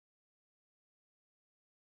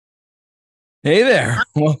Hey there.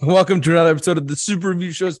 Welcome to another episode of the Super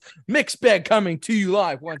Review Show's Mixed Bag, coming to you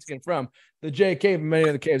live once again from the J Cave and many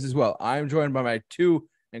other caves as well. I'm joined by my two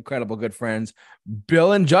incredible good friends,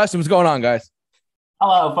 Bill and Justin. What's going on, guys?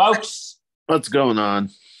 Hello, folks. What's going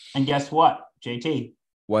on? And guess what, JT?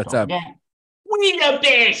 What's Don't up? forget, we the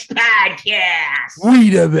best podcast.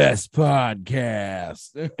 We the best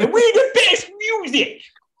podcast. And we the best music.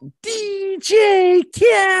 DJ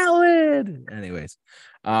Khaled. Anyways,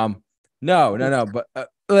 no. But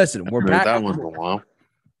listen, we're back. That one for a while.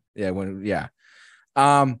 Yeah.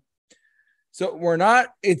 So we're not.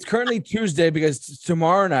 It's currently Tuesday because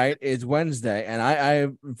tomorrow night is Wednesday, and I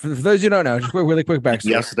for those of you who don't know, just really quick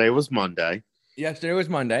backstory. Yesterday was Monday. Yesterday was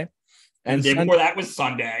Monday, And the day before that was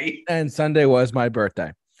Sunday. and Sunday was my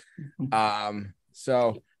birthday.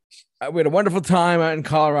 So we had a wonderful time out in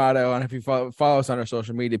Colorado. And if you follow us on our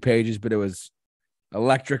social media pages, but it was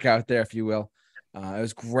electric out there, if you will. It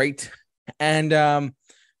was great. And the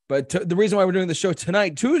reason why we're doing the show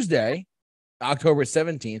tonight, Tuesday, October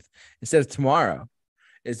 17th, instead of tomorrow,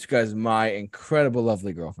 is because my incredible,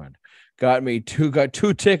 lovely girlfriend got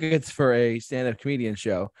two tickets for a stand-up comedian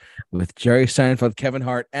show with Jerry Seinfeld, Kevin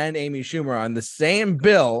Hart, and Amy Schumer on the same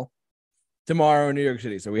bill tomorrow in New York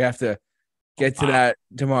City. So we have to get to that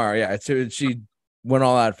tomorrow. Yeah, she went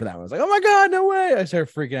all out for that one. I was like, oh my God, no way. I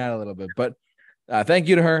started freaking out a little bit, but thank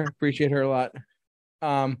you to her. Appreciate her a lot.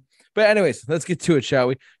 But anyways, let's get to it, shall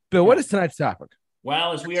we? Bill, what is tonight's topic?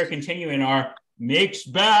 Well, as we are continuing our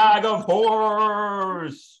mixed bag of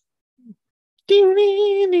horrors.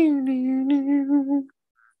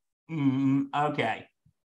 Okay.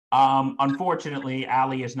 Unfortunately,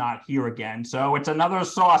 Allie is not here again, so it's another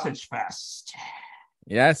sausage fest.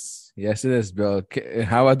 Yes, it is, Bill.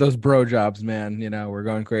 How about those bro jobs, man? You know, we're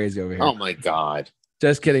going crazy over here. Oh my God.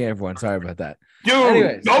 Just kidding, everyone. Sorry about that. Dude,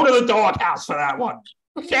 Anyways. go to the doghouse for that one.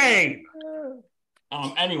 Shame.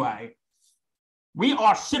 Anyway, we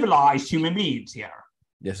are civilized human beings here.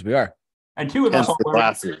 Yes, we are. And two of us Hence the are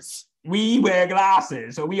glasses. we wear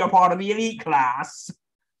glasses, so we are part of the elite class.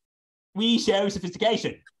 We show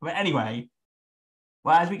sophistication. But anyway,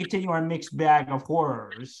 well, as we continue our mixed bag of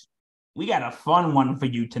horrors, we got a fun one for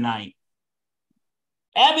you tonight.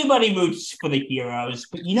 Everybody roots for the heroes,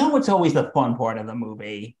 but you know what's always the fun part of the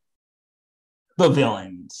movie? The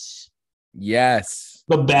villains. Yes.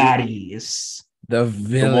 The baddies. The The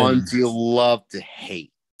villains. ones you love to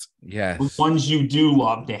hate. Yes. The ones you do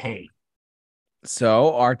love to hate.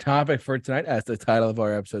 So our topic for tonight, as the title of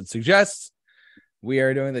our episode suggests, we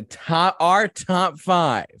are doing our top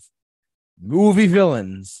 5 movie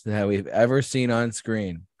villains that we've ever seen on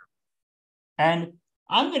screen. And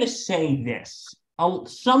I'm going to say this.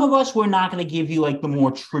 Some of us, we're not going to give you like the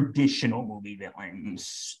more traditional movie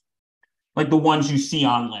villains, like the ones you see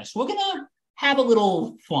on lists. We're going to have a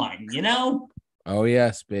little fun, you know? Oh,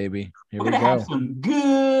 yes, baby. Here We're we going to have go. some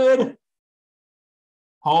good,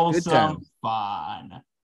 wholesome times. fun.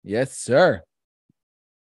 Yes, sir.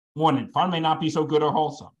 Warning, fun may not be so good or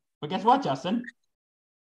wholesome. But guess what, Justin?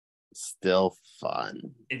 Still fun.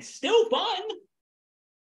 It's still fun.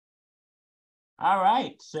 All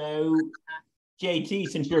right. So, JT,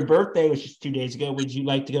 since your birthday was just 2 days ago, would you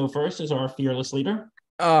like to go first as our fearless leader?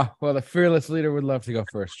 Oh, well, the fearless leader would love to go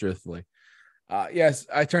first, truthfully. Yes,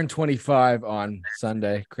 I turned 25 on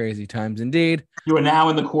Sunday. Crazy times indeed. You are now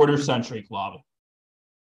in the quarter century club.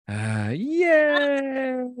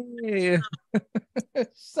 Yay!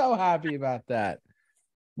 So happy about that.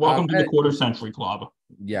 Welcome to the quarter century club.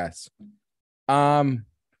 Yes.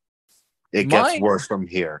 It gets worse from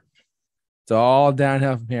here. It's all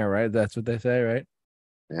downhill from here, right? That's what they say, right?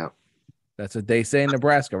 Yeah. That's what they say in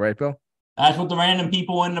Nebraska, right, Bill? That's what the random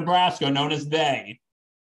people in Nebraska, known as they.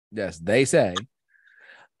 Yes, they say.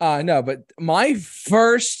 No, but my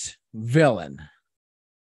first villain,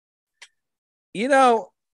 you know,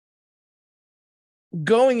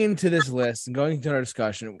 going into this list and going into our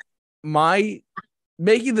discussion,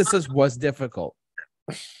 making this list was difficult.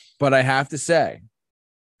 But I have to say,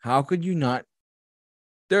 how could you not?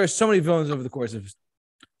 There are so many villains over the course of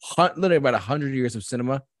literally about 100 years of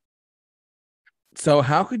cinema. So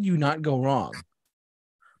how could you not go wrong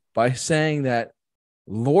by saying that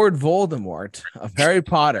Lord Voldemort of Harry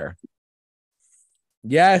Potter?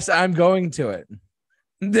 Yes, I'm going to it.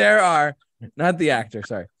 There are, not the actor,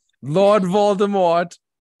 sorry. Lord Voldemort.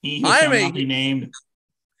 He who shall not be named.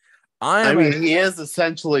 I mean, he is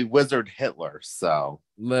essentially Wizard Hitler, so.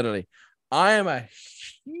 Literally. I am a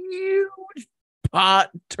huge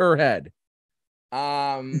Potterhead.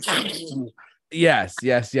 Yes.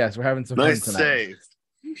 We're having some nice fun tonight.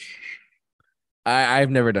 save. I've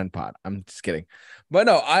never done pot. I'm just kidding. But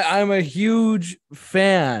no, I'm a huge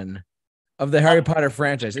fan of the Harry Potter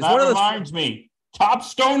franchise. It's that one of those. Reminds me. Top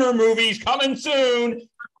stoner movies coming soon.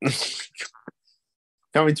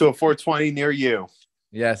 Coming to a 420 near you.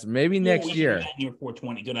 Yes, maybe next year. Near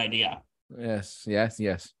 420. Good idea. Yes.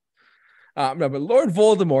 No, but Lord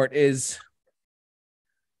Voldemort is,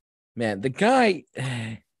 man, the guy.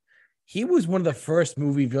 He was one of the first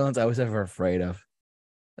movie villains I was ever afraid of.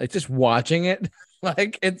 Like just watching it,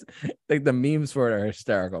 like it's like the memes for it are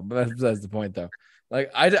hysterical. But that's the point, though.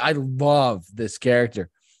 Like I love this character.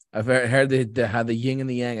 I've heard how the yin and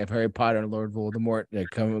the yang of Harry Potter and Lord Voldemort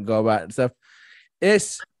come and go about and stuff.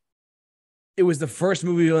 It was the first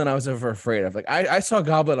movie villain I was ever afraid of. Like I saw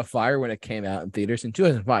Goblet of Fire when it came out in theaters in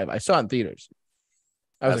 2005. I saw it in theaters.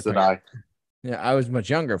 I was much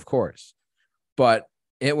younger, of course, but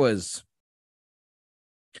it was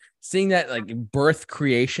seeing that like birth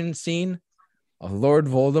creation scene of Lord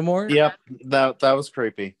Voldemort. Yep, that was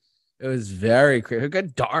creepy. It was very creepy. It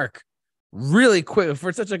got dark really quick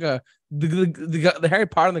for such like the Harry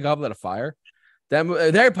Potter and the Goblet of Fire.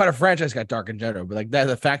 The Harry Potter franchise got dark in general, but like that,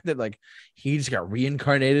 the fact that like he just got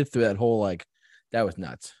reincarnated through that whole like that was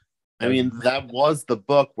nuts. That was the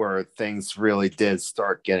book where things really did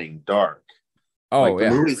start getting dark. Oh, the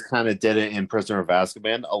movies kind of did it in Prisoner of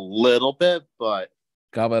Azkaban a little bit, but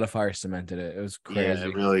Goblet of Fire cemented it. It was crazy. Yeah,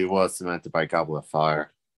 it really was cemented by Goblet of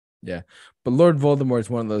Fire. Yeah, but Lord Voldemort is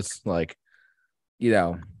one of those like,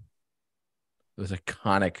 those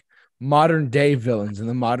iconic modern day villains in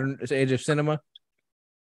the modern age of cinema.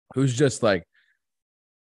 Who's just like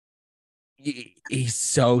he's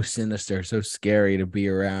so sinister, so scary to be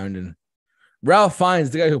around, and Ralph Fiennes,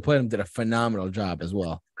 the guy who played him, did a phenomenal job as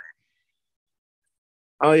well.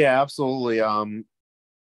 Oh yeah, absolutely.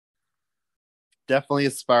 Definitely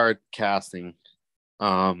inspired casting.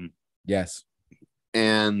 Yes,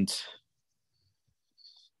 and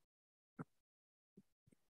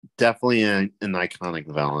definitely an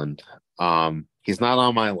iconic villain. He's not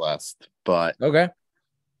on my list, but okay.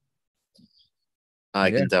 I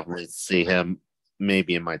can definitely see him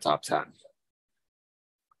maybe in my top 10.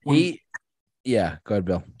 Go ahead,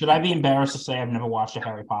 Bill. Should I be embarrassed to say I've never watched a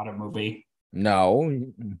Harry Potter movie? No,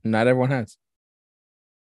 not everyone has.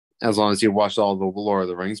 As long as you watched all the Lord of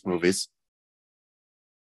the Rings movies.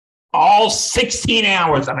 All 16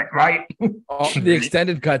 hours of it, right? All the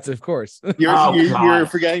extended cuts, of course. You're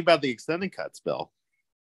forgetting about the extended cuts, Bill.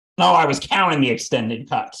 No, I was counting the extended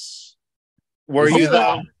cuts. Were you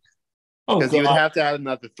though? Because you would have to add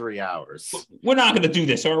another 3 hours. We're not going to do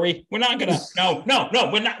this, are we? We're not going to. No.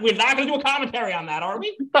 We're not going to do a commentary on that, are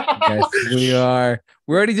we? Yes, we are.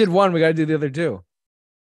 We already did one. We got to do the other two.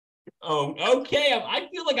 Oh, okay. I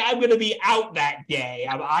feel like I'm going to be out that day.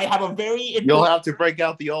 I have a very. You'll have to break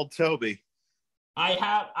out the old Toby. I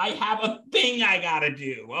have a thing I got to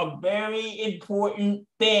do. A very important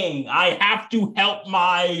thing. I have to help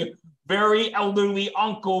my very elderly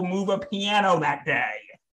uncle move a piano that day.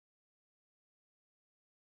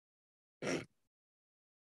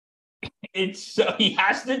 He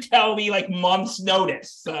has to tell me like months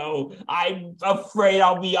notice, so I'm afraid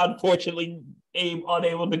I'll be unfortunately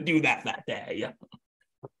unable to do that day.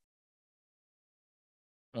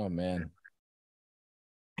 Oh man.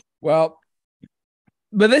 Well,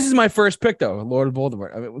 but this is my first pick though, Lord of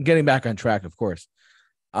Voldemort. I mean, we're getting back on track, of course.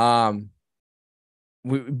 But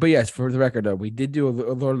yes, for the record though, we did do a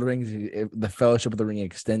Lord of the Rings, the Fellowship of the Ring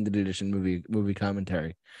extended edition movie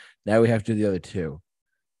commentary. Now we have to do the other two.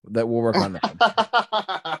 That we'll work on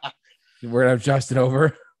that. We're gonna have Justin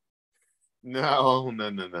over. No.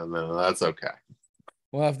 That's okay.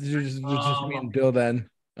 We'll have to do just me and Bill then.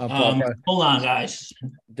 Hold on, guys.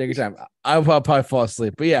 Take your time. I'll probably fall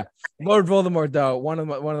asleep. But yeah, Lord Voldemort, though, one of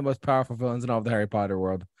the most powerful villains in all of the Harry Potter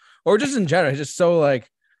world, or just in general, he's just so like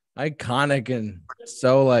iconic and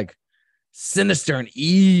so like sinister and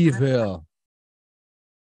evil,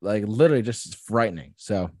 like literally just frightening.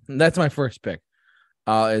 So that's my first pick.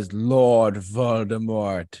 Is Lord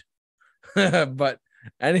Voldemort. But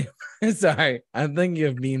anyway, sorry, I'm thinking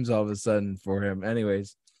of memes all of a sudden for him.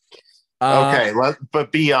 Anyways, okay,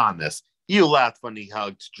 but be honest. You laughed when he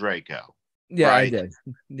hugged Draco. Yeah, right? I did.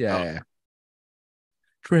 Yeah.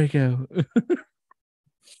 Draco.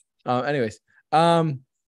 Anyways,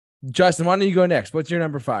 Justin, why don't you go next? What's your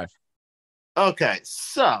number 5? Okay,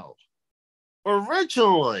 so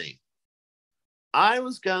originally I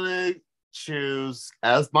was gonna choose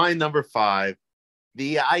as my number 5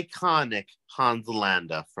 the iconic Hans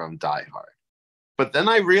Landa from Die Hard. But then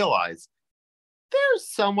I realized there's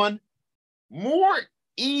someone more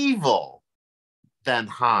evil than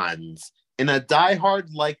Hans in a Die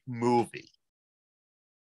Hard-like movie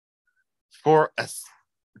for a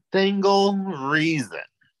single reason.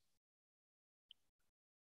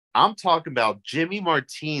 I'm talking about Jimmy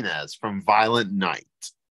Martinez from Violent Night.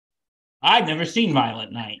 I've never seen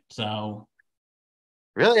Violent Night, so.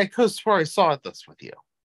 Really? I could have swore I saw this with you.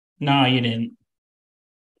 No, you didn't.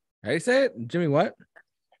 How do you say it? Jimmy what?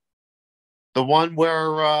 The one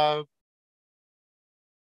where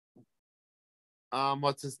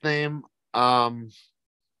what's his name?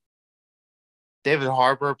 David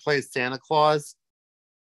Harbour plays Santa Claus.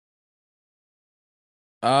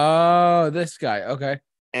 Oh, this guy. Okay.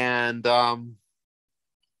 And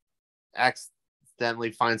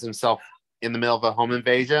accidentally finds himself in the middle of a home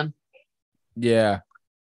invasion. Yeah.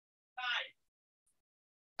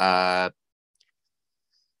 I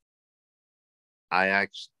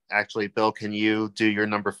actually, Bill, can you do your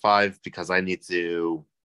number 5 because I need to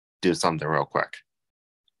do something real quick.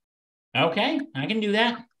 Okay, I can do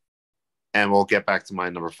that. And we'll get back to my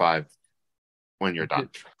number 5 when you're done.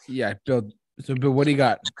 Yeah, Bill. So, Bill, what do you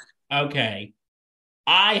got? Okay.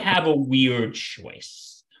 I have a weird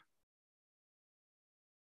choice.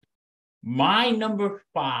 My number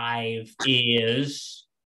 5 is,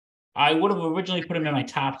 I would have originally put him in my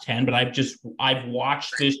top 10, but I've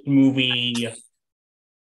watched this movie.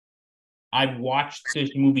 I've watched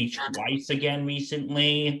this movie twice again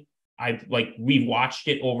recently. I've rewatched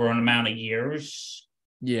it over an amount of years.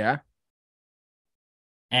 Yeah.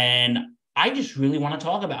 And I just really want to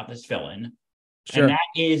talk about this villain. Sure. And that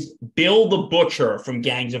is Bill the Butcher from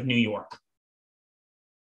Gangs of New York.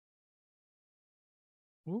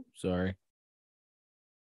 Oops, sorry.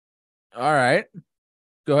 All right.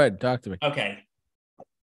 Go ahead. Talk to me. Okay.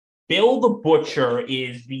 Bill the Butcher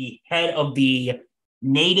is the head of the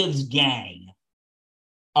Natives gang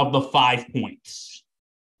of the 5 Points,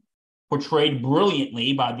 portrayed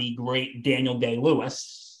brilliantly by the great Daniel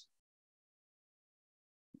Day-Lewis.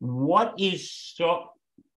 What is so...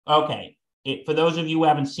 Okay. For those of you who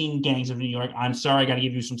haven't seen Gangs of New York, I'm sorry, I got to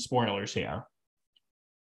give you some spoilers here.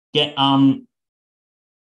 Bill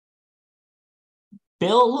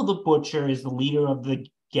the Butcher is the leader of the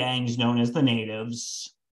gangs known as the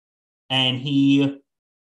Natives, and he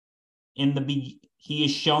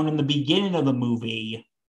is shown in the beginning of the movie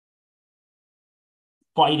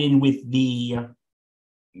fighting with the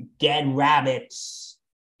Dead Rabbits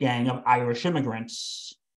gang of Irish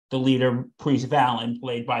immigrants. The leader, Priest Vallon,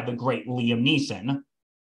 played by the great Liam Neeson.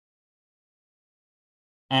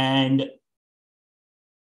 And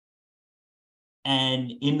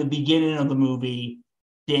in the beginning of the movie,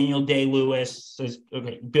 Daniel Day-Lewis says,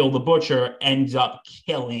 okay, Bill the Butcher ends up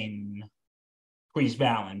killing Priest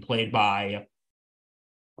Vallon, played by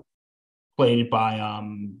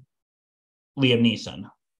Liam Neeson.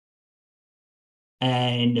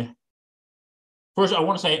 And first, I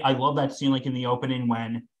want to say I love that scene, like in the opening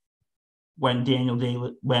when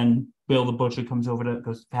Bill the Butcher comes over to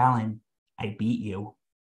goes, Fallon, I beat you,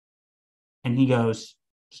 and he goes,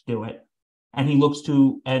 just do it. And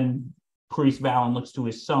Priest Vallon looks to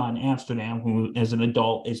his son Amsterdam, who as an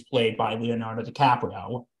adult is played by Leonardo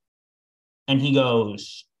DiCaprio, and he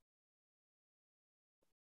goes,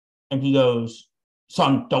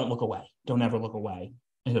 son, don't look away, don't ever look away,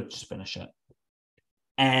 and he'll just finish it.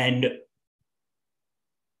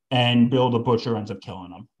 And Bill the Butcher ends up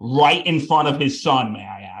killing him right in front of his son. May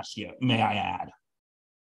I add,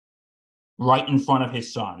 right in front of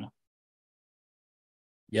his son.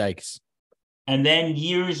 Yikes. And then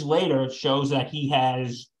years later, it shows that he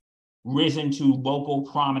has risen to local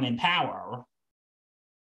prominent power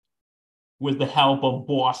with the help of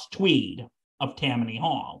Boss Tweed of Tammany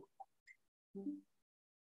Hall,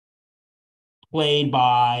 played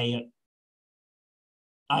by,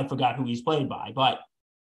 I forgot who he's played by, but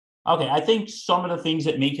okay, I think some of the things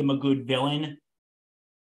that make him a good villain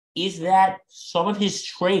is that some of his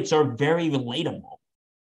traits are very relatable.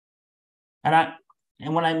 I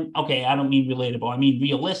don't mean relatable, I mean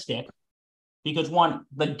realistic, because one,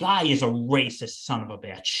 the guy is a racist son of a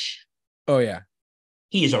bitch. Oh, yeah.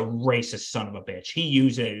 He is a racist son of a bitch. He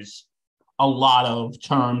uses a lot of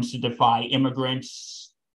terms to defy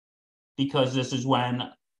immigrants, because this is when,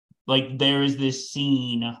 there is this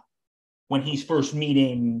scene when he's first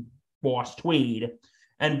meeting Boss Tweed,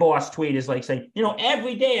 and Boss Tweed is saying,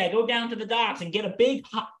 every day I go down to the docks and get a big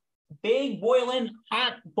boiling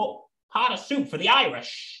hot pot of soup for the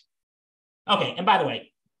Irish. Okay, and by the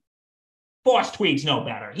way, Boss Tweed's no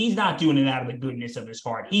better. He's not doing it out of the goodness of his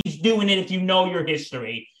heart. He's doing it, if you know your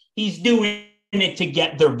history, he's doing it to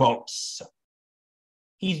get their votes.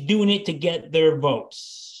 He's doing it to get their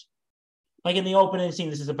votes. Like in the opening scene,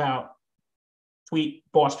 this is about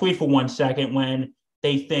Boss Tweed for 1 second, when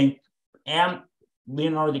they think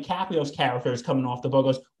Leonardo DiCaprio's character is coming off the boat,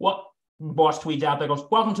 goes, what? Boss Tweed's out there, goes,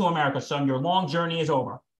 welcome to America, son. Your long journey is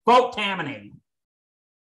over. Vote Tammany.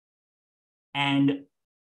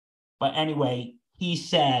 But anyway,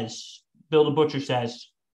 Bill the Butcher says,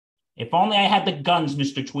 if only I had the guns,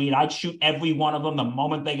 Mr. Tweed, I'd shoot every one of them the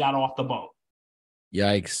moment they got off the boat.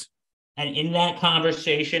 Yikes. And in that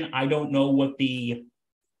conversation, I don't know what the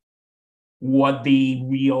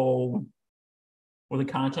real or the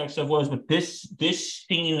context of was, but this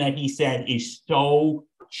scene that he said is so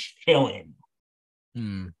chilling.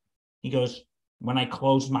 He goes, when I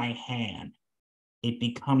close my hand, it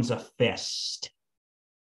becomes a fist.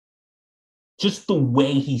 Just the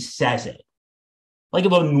way he says it. Like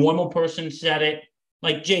if a normal person said it,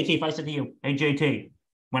 like JT, if I said to you, hey JT,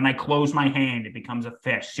 when I close my hand, it becomes a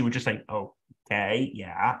fist. You would just say, okay,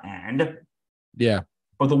 yeah, and? Yeah.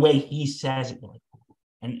 But the way he says it,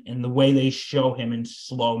 and the way they show him in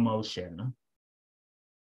slow motion.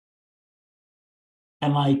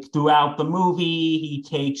 And like throughout the movie, he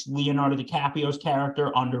takes Leonardo DiCaprio's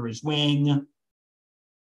character under his wing.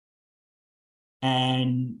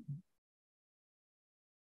 And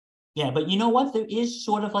yeah, but you know what? There is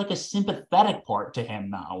sort of like a sympathetic part to him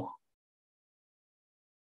now.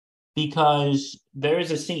 Because there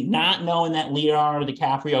is a scene, not knowing that Leonardo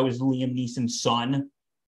DiCaprio is Liam Neeson's son.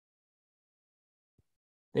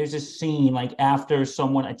 There's a scene like after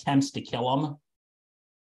someone attempts to kill him,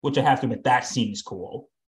 which I have to admit, that scene is cool.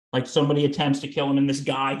 Like somebody attempts to kill him, and this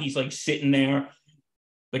guy, he's like sitting there.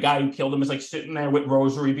 The guy who killed him is like sitting there with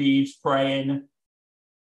rosary beads praying.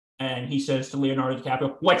 And he says to Leonardo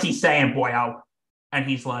DiCaprio, what's he saying, boyo? And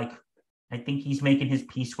he's like, I think he's making his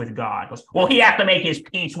peace with God. He goes, well, he has to make his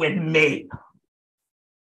peace with me.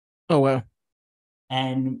 Oh, wow.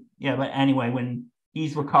 And yeah, but anyway, when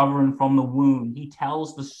he's recovering from the wound, he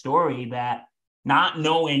tells the story that not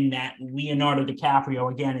knowing that Leonardo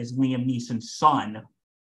DiCaprio, again, is Liam Neeson's son,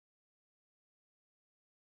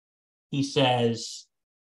 he says,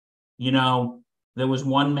 there was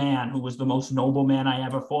one man who was the most noble man I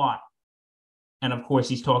ever fought. And of course,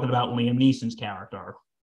 he's talking about Liam Neeson's character.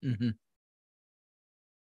 Mm-hmm.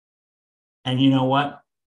 And you know what?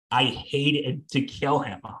 I hated to kill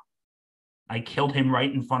him. I killed him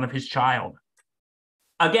right in front of his child.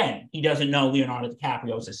 Again, he doesn't know Leonardo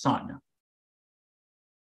DiCaprio is his son.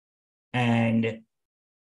 And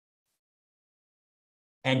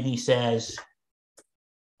he says,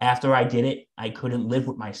 after I did it, I couldn't live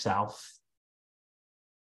with myself.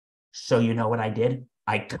 So you know what I did?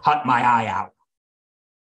 I cut my eye out.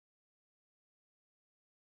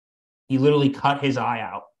 He literally cut his eye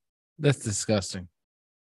out. That's disgusting.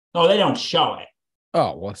 No, they don't show it.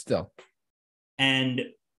 Oh, well, still. And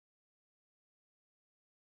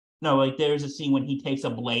no, like there's a scene when he takes a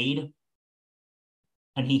blade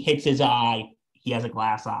and he hits his eye. He has a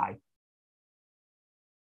glass eye.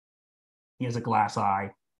 He has a glass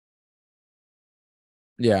eye.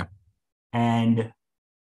 Yeah. And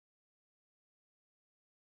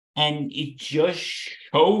it just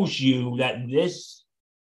shows you that this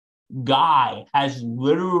guy has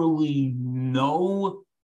literally no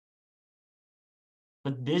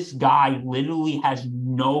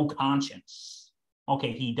conscience.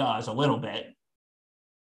 Okay, he does a little bit.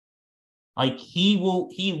 Like he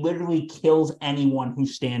literally kills anyone who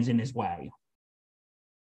stands in his way.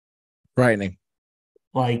 Frightening.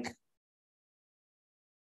 Like,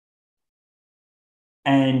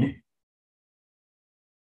 and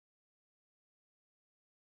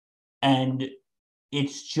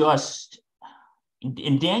it's just,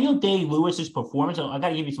 in Daniel Day-Lewis's performance, I got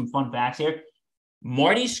to give you some fun facts here.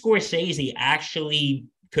 Marty Scorsese actually,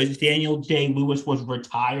 because Daniel Day-Lewis was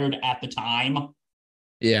retired at the time.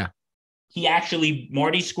 Yeah.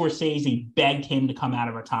 Marty Scorsese begged him to come out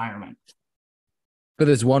of retirement. For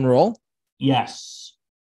this one role? Yes.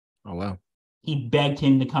 Oh, wow. He begged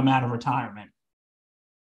him to come out of retirement.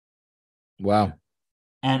 Wow.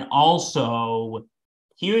 And also,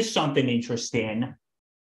 here's something interesting.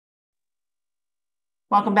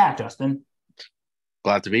 Welcome back, Justin.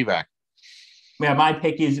 Glad to be back. Yeah, my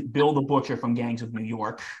pick is Bill the Butcher from Gangs of New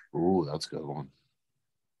York. Ooh, that's a good one.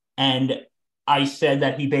 And I said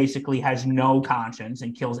that he basically has no conscience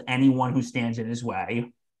and kills anyone who stands in his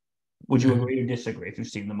way. Would you agree or disagree if you've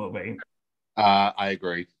seen the movie? I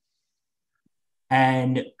agree.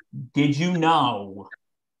 And did you know,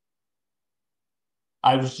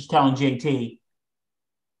 I was just telling JT,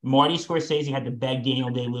 Marty Scorsese had to beg Daniel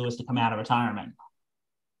Day-Lewis to come out of retirement.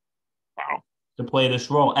 Wow. To play this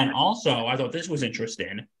role. And also, I thought this was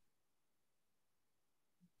interesting.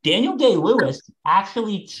 Daniel Day-Lewis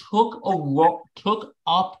actually took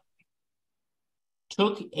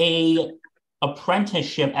a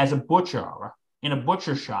apprenticeship as a butcher in a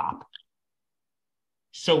butcher shop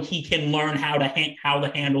so he can learn how to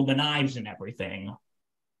handle the knives and everything.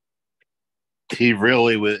 He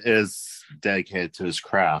really is dedicated to his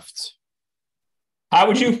craft. How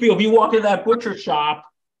would you feel if you walked in that butcher shop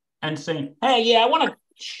and saying, "Hey, yeah, I want a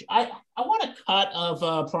cut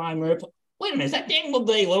of prime rib." Wait a minute, is that Daniel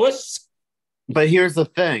Day-Lewis? But here's the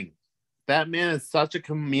thing: that man is such a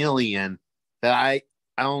chameleon that I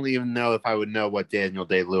don't even know if I would know what Daniel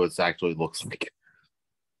Day-Lewis actually looks like.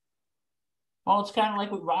 Well, it's kind of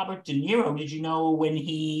like with Robert De Niro. Did you know when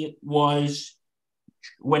he was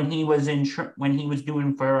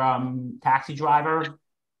doing for Taxi Driver?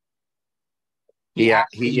 He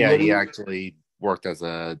actually worked as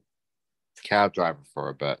a cab driver for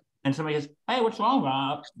a bit. And somebody goes, "Hey, what's wrong,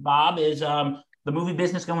 Bob? Is the movie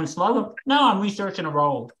business going slow?" "No, I'm researching a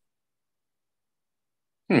role."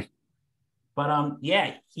 But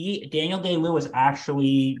yeah, Daniel Day-Lewis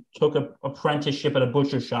actually took an apprenticeship at a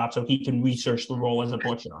butcher shop so he can research the role as a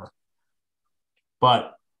butcher.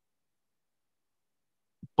 But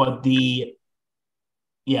but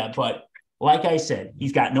like I said,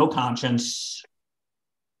 he's got no conscience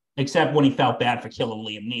except when he felt bad for killing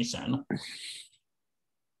Liam Neeson.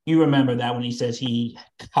 You remember that when he says he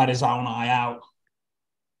cut his own eye out.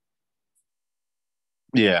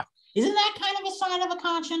 Yeah. Isn't that kind of a sign of a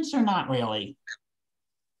conscience or not really?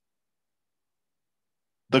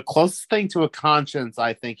 The closest thing to a conscience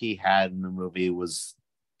I think he had in the movie was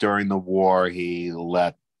during the war. He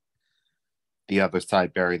let the other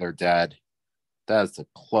side bury their dead. That's the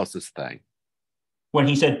closest thing. When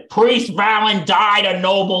he said, "Priest Valen died a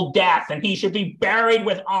noble death and he should be buried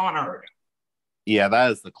with honor." Yeah,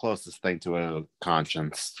 that is the closest thing to a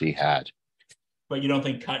conscience he had. But you don't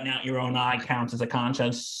think cutting out your own eye counts as a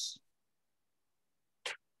conscience?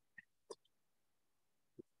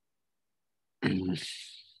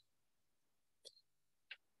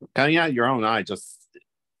 Cutting out your own eye just,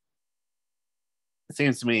 it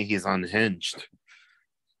seems to me he's unhinged.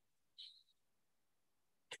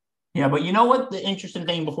 Yeah, but you know what the interesting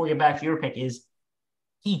thing before you get back to your pick is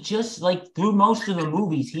he just like through most of the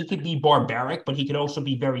movies, he could be barbaric, but he could also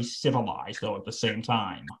be very civilized though at the same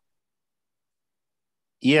time.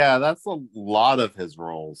 Yeah, that's a lot of his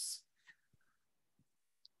roles.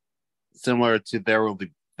 Similar to There Will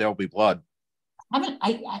Be Blood.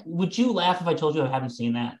 Would you laugh if I told you I haven't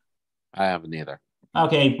seen that? I haven't either.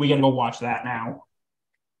 Okay, we gotta go watch that now.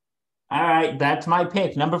 All right, that's my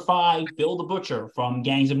pick. Number 5, Bill the Butcher from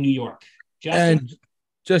Gangs of New York. Justin? And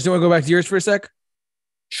Justin, you want to go back to yours for a sec?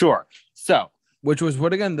 Sure. So, Which was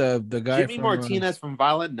what again? The guy Jimmy Martinez from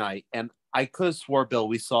Violent Night, and I could have swore, Bill,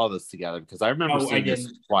 we saw this together because I remember seeing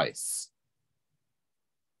this twice.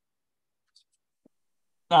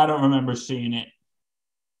 I don't remember seeing it.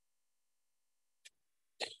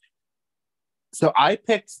 So I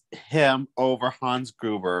picked him over Hans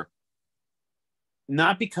Gruber,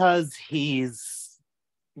 not because he's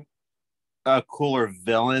a cooler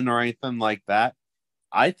villain or anything like that.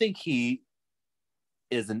 I think he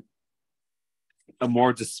is a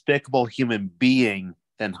more despicable human being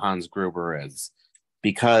than Hans Gruber is.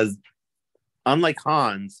 Because unlike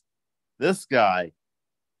Hans, this guy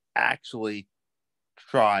actually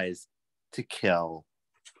tries to kill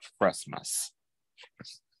Christmas.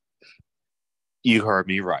 You heard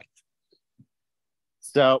me right.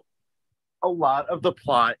 So a lot of the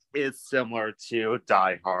plot is similar to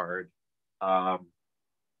Die Hard.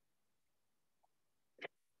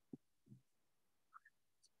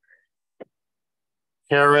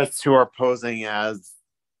 Terrorists who are posing as,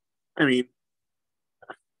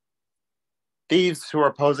 thieves who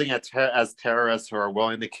are posing as terrorists who are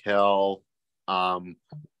willing to kill. They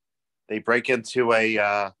break into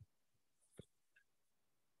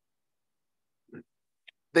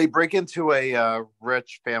a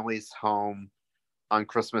rich family's home on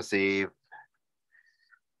Christmas Eve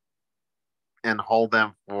and hold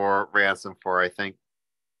them for ransom for, I think,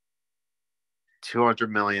 $200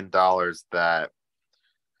 million that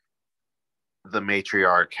the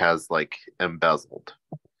matriarch has embezzled.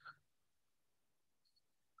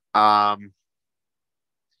 That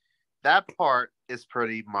part is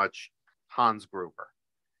pretty much Hans Gruber.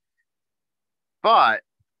 But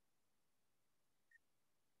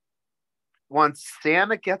once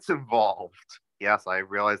Santa gets involved, yes, I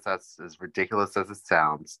realize that's as ridiculous as it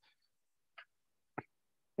sounds.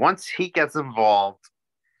 Once he gets involved,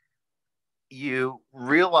 you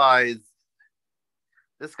realize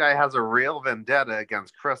this guy has a real vendetta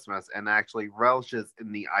against Christmas and actually relishes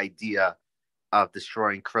in the idea of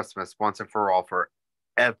destroying Christmas once and for all for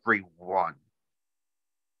everyone.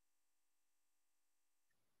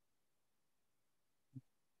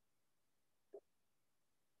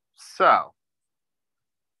 So,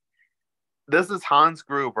 This is Hans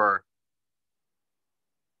Gruber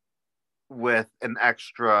with an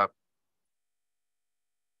extra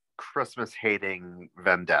Christmas hating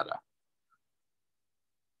vendetta.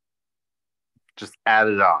 Just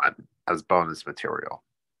added on as bonus material.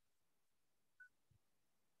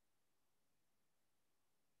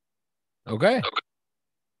 Okay.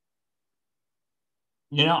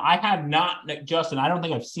 You know, I have not, Justin, I don't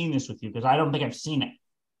think I've seen this with you because I don't think I've seen it.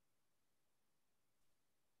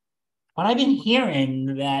 But I've been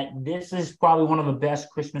hearing that this is probably one of the best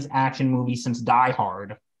Christmas action movies since Die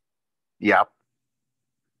Hard. Yep.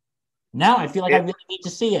 Now I feel like I really need to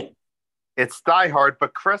see it. It's Die Hard,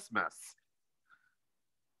 but Christmas.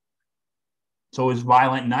 So is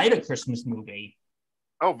Violent Night a Christmas movie?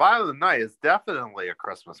 Oh, Violent Night is definitely a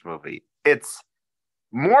Christmas movie. It's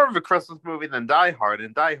more of a Christmas movie than Die Hard,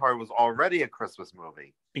 and Die Hard was already a Christmas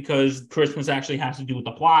movie. Because Christmas actually has to do with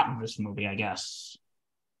the plot of this movie, I guess.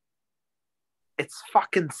 It's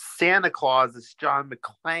fucking Santa Claus. It's John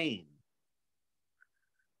McClane.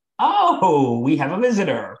 Oh, we have a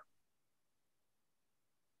visitor.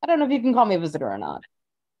 I don't know if you can call me a visitor or not.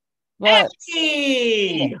 But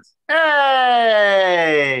Hey!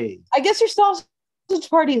 Hey! I guess your sausage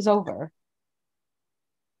party is over.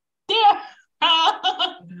 Yeah.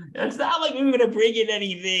 It's not like we were going to bring in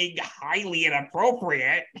anything highly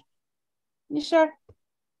inappropriate. You sure?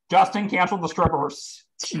 Justin, cancel the strippers.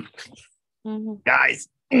 Mm-hmm. Guys.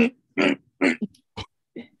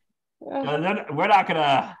 We're not going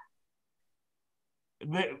to...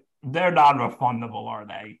 They're non-refundable, are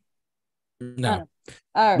they? No.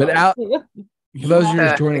 All right. But Al, for those of you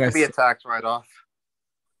just joining it us, could be a tax write-off.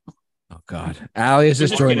 oh God, Allie has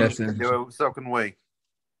just joined us. And do it, so can we.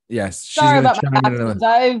 Yes, she's Sorry going to about my chime in.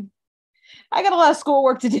 absence. I got a lot of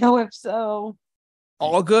schoolwork to deal with, so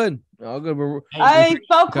All good, all good. I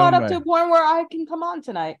felt caught up by. to a point where I can come on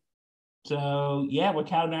tonight. So, yeah, we're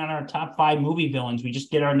counting down our top 5 movie villains. We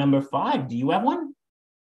just did our number 5. Do you have one?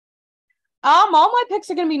 All my picks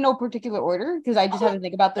are going to be no particular order because I just had to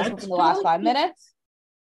think about this That's within the last 5 minutes.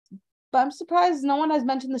 But I'm surprised no one has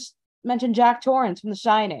mentioned Jack Torrance from The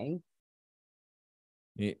Shining.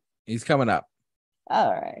 He's coming up.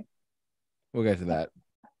 All right. We'll get to that.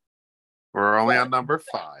 We're only on number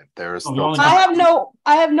 5. There's still I time.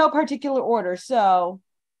 have no particular order, so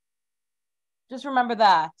just remember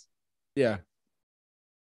that. Yeah.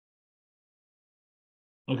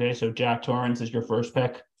 Okay, so Jack Torrance is your first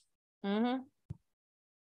pick. Mm-hmm.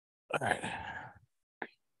 All right.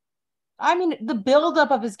 I mean, the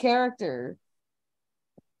buildup of his character.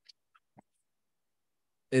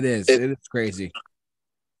 It is. It is crazy.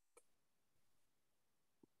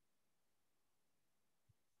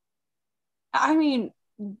 I mean,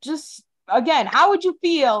 just again, how would you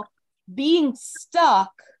feel being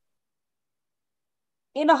stuck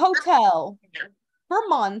in a hotel for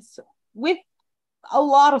months with a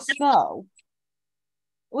lot of snow,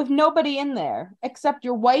 with nobody in there except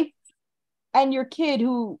your wife and your kid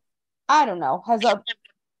who, I don't know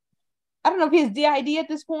if he has DID at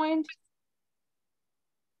this point.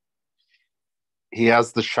 He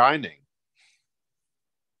has The Shining.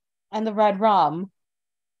 And the red rum.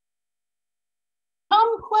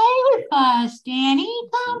 Come play with us, Danny.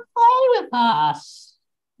 Come play with us.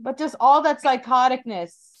 But just all that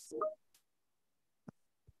psychoticness.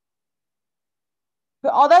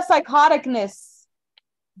 But all that psychoticness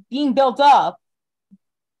being built up,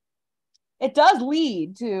 it does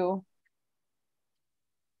lead to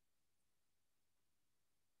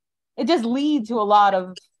a lot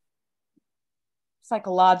of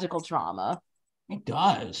psychological trauma. It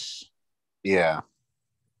does. Yeah.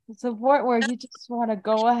 It's a point where you just want to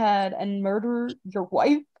go ahead and murder your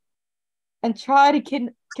wife and try to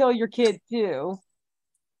kill your kid too.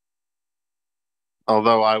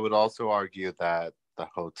 Although I would also argue that the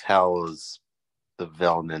hotel is the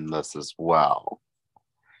villain in this as well.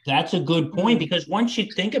 That's a good point because once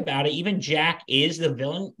you think about it, even Jack is the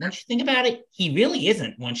villain. Once you think about it, he really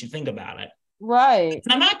isn't. Once you think about it, right?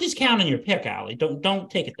 And I'm not discounting your pick, Allie. Don't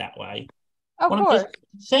take it that way. Of what course. I'm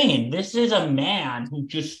just saying, this is a man who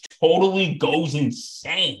just totally goes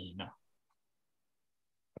insane.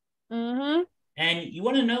 Mm-hmm. And you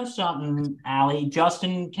want to know something, Allie?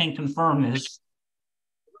 Justin can confirm this.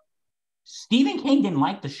 Stephen King didn't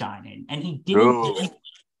like The Shining, and he didn't.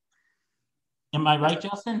 Am I right,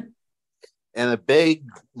 Justin? And a big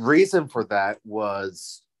reason for that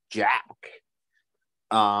was Jack.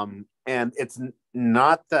 And it's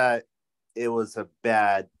not that it was a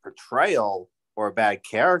bad portrayal or a bad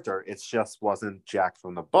character. It just wasn't Jack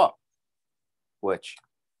from the book, which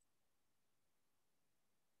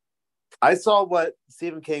I saw what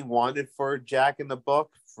Stephen King wanted for Jack in the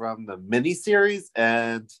Book from the miniseries,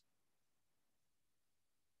 and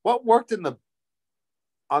what worked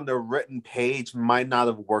on the written page might not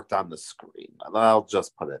have worked on the screen. I'll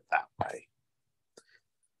just put it that way.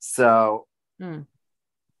 So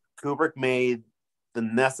Kubrick made the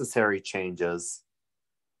necessary changes.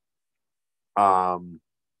 And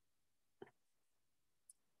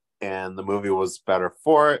the movie was better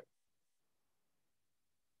for it.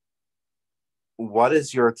 What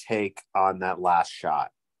is your take on that last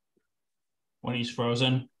shot? When he's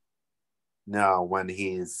frozen? No, when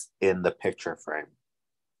he's in the picture frame.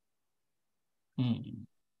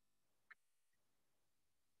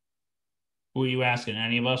 Who are you asking?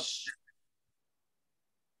 Any of us?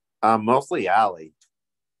 Mostly Allie.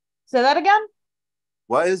 Say that again?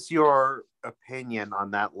 What is your opinion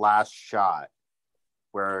on that last shot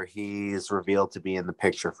where he's revealed to be in the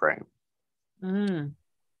picture frame?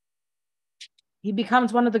 He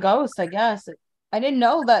becomes one of the ghosts, I guess. I didn't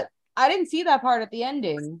know that. I didn't see that part at the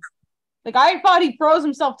ending. Like, I thought he froze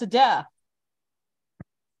himself to death.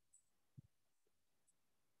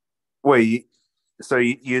 Wait, so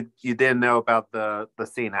you didn't know about the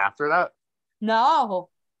scene after that? No.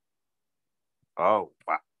 Oh,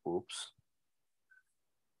 wow. Oops.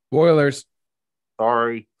 Spoilers.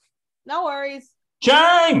 Sorry. No worries.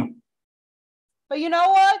 Shame! But you know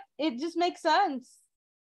what? It just makes sense.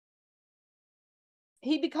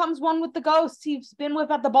 He becomes one with the ghosts he's been with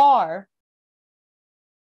at the bar.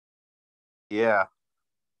 Yeah.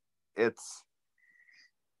 It's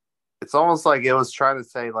almost like it was trying to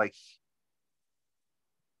say, like,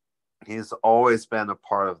 he's always been a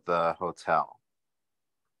part of the hotel.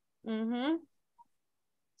 Mm-hmm.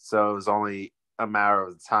 So it was only a matter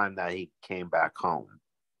of time that he came back home.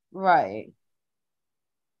 Right.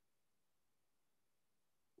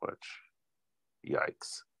 Which,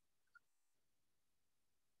 yikes.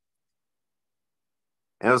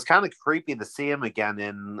 And it was kind of creepy to see him again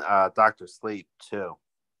in Dr. Sleep, too.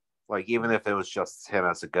 Like, even if it was just him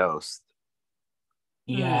as a ghost.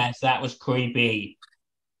 Yes, that was creepy.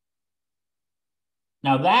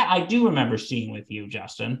 Now that I do remember seeing with you,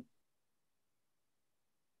 Justin.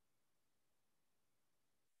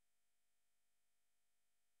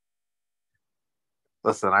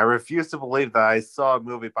 Listen, I refuse to believe that I saw a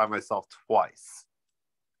movie by myself twice.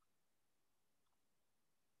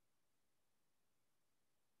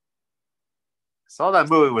 I saw that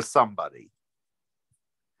movie with somebody.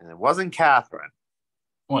 And it wasn't Catherine.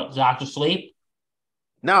 What, Dr. Sleep?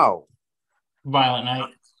 No. Violent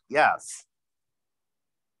Night? Yes.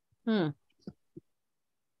 Hmm.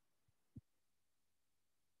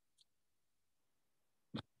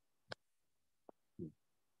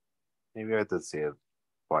 Maybe I did see it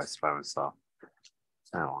twice by myself.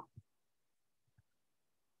 I don't know.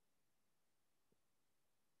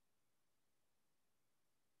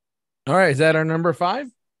 All right, is that our number 5?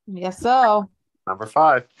 Yes, so. Number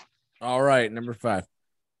 5. All right, number 5.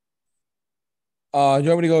 Do you want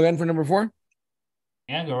me to go again for number 4?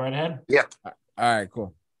 Yeah, go right ahead. Yeah. All right,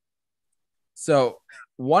 cool. So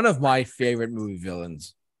one of my favorite movie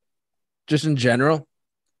villains, just in general,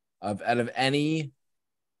 out of any,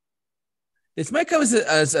 this might come as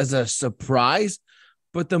a surprise,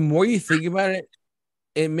 but the more you think about it,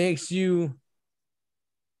 it makes you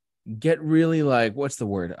get really like, what's the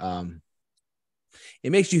word?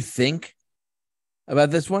 It makes you think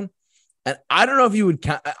about this one. And I don't know if you would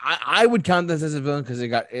count. I would count this as a villain because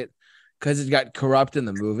it got corrupt in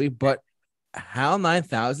the movie. But HAL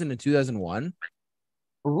 9000 in 2001.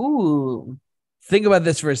 Ooh. Think about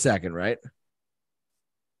this for a second, right?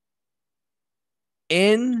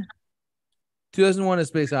 In 2001: A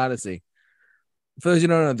Space Odyssey, for those who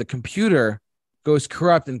don't know, the computer goes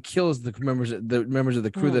corrupt and kills the members of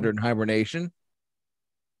the crew that are in hibernation,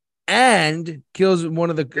 and kills one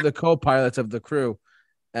of the co-pilots of the crew.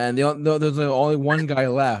 And there's only one guy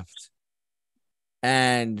left,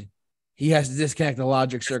 and he has to disconnect the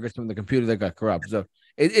logic circuits from the computer that got corrupt. So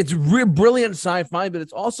it's brilliant sci-fi, but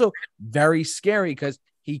it's also very scary because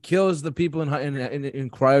he kills the people in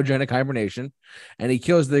cryogenic hibernation, and he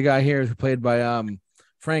kills the guy here who played by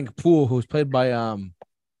Frank Poole, who's played by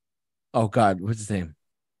oh God, what's his name?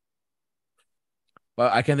 Well,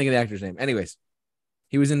 I can't think of the actor's name. Anyways,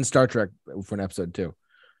 he was in Star Trek for an episode too.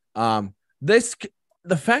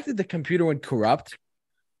 The fact that the computer went corrupt,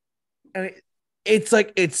 I mean, it's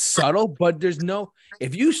like it's subtle, but there's no.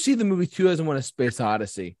 If you see the movie 2001: A Space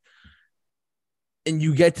Odyssey, and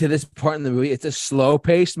you get to this part in the movie, it's a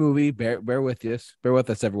slow-paced movie. Bear with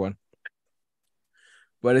us, everyone.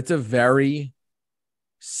 But it's a very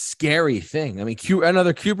scary thing. I mean,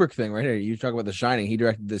 another Kubrick thing right here. You talk about The Shining. He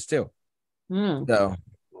directed this too. So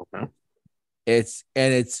it's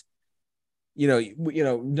not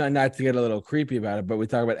to get a little creepy about it, but we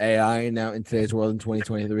talk about AI now in today's world in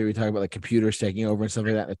 2023. We talk about like computers taking over and stuff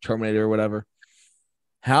like that, the Terminator or whatever.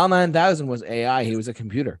 HAL 9000 was AI. He was a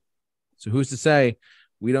computer. So who's to say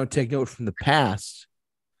we don't take note from the past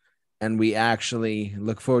and we actually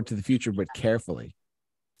look forward to the future, but carefully.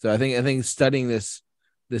 So I think studying this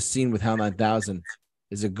scene with HAL 9000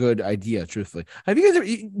 is a good idea. Truthfully, have you guys ever,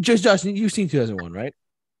 just Justin? You've seen 2001, right?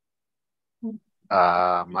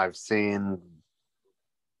 I've seen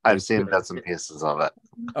bits and pieces of it.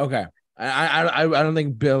 Okay, I don't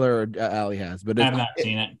think Bill or Ali has, but I have not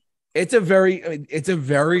seen it. It's a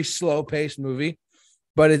very slow paced movie,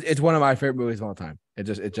 but it's one of my favorite movies of all time. It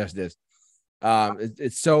just is.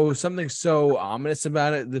 It's something so ominous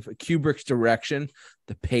about it. The Kubrick's direction,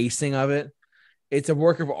 the pacing of it. It's a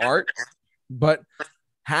work of art, but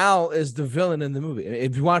Hal is the villain in the movie.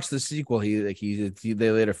 If you watch the sequel, they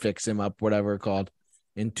later fix him up, whatever it's called.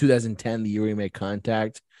 In 2010, the year he made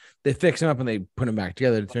contact, they fix him up and they put him back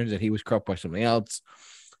together. It turns out he was corrupt by something else.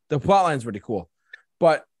 The plot line's pretty cool,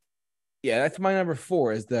 but yeah, that's my number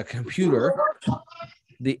 4 is the computer,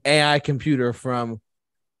 the AI computer from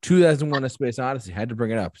 2001: A Space Odyssey. Had to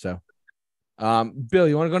bring it up. So, Bill,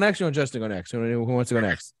 you want to go next? Or you want Justin to go next? Who wants to go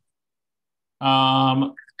next?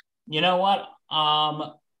 You know what?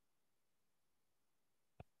 How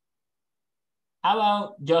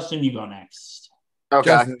about Justin? You go next. Okay.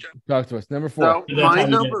 Justin, talk to us. Number 4. So That's my how you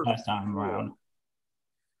did number it last time around.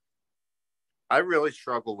 I really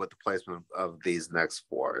struggle with the placement of these next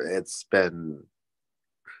 4. It's been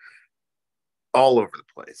all over the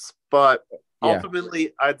place. But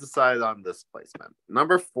ultimately, I decided on this placement.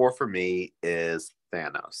 Number 4 for me is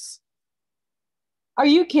Thanos. Are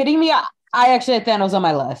you kidding me? I actually had Thanos on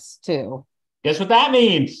my list too. Guess what that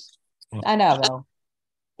means? I know though.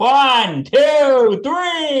 1, 2,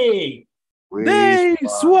 3. They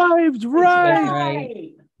swiped right.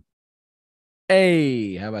 Right.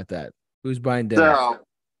 Hey, how about that? Who's buying dinner? So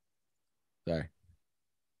Sorry.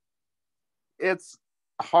 it's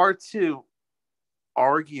hard to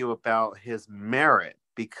argue about his merit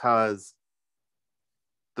because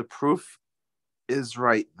the proof is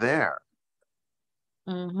right there.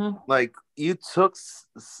 Mm-hmm. Like, you took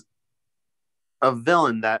a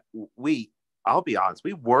villain that I'll be honest,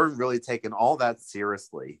 we weren't really taking all that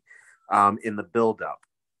seriously in the build-up.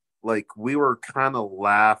 Like, we were kind of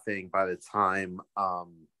laughing by the time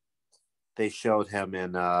they showed him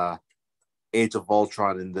in Age of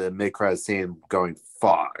Ultron in the mid-credit scene going,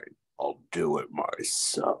 fine, I'll do it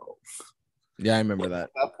myself. Yeah, I remember that. At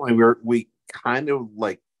that point, we kind of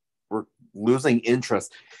like were losing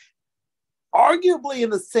interest. Arguably in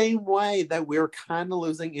the same way that we're kind of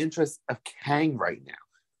losing interest of Kang right now.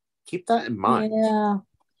 Keep that in mind. Yeah,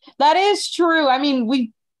 that is true. I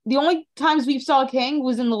mean, the only times we saw King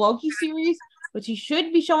was in the Loki series, which he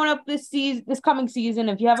should be showing up this coming season.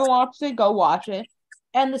 If you haven't watched it, go watch it.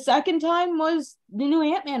 And the second time was the new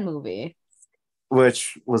Ant-Man movie,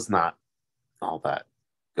 which was not all that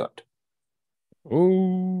good.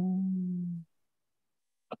 Oh,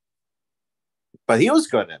 but he was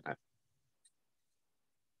good in it.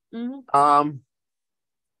 Mm-hmm.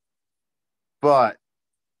 But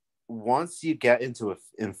once you get into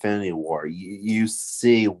Infinity War, you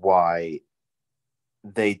see why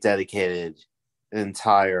they dedicated an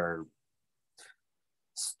entire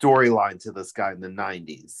storyline to this guy in the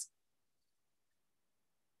 90s.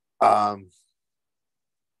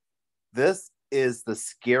 This is the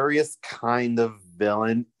scariest kind of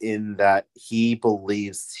villain in that he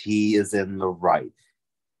believes he is in the right,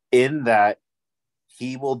 in that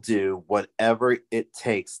he will do whatever it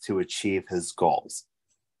takes to achieve his goals.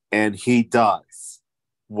 And he does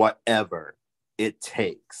whatever it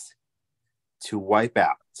takes to wipe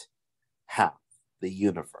out half the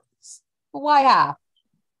universe. Why half?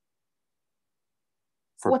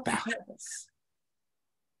 For balance.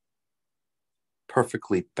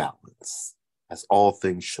 Perfectly balanced, as all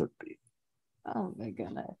things should be. Oh my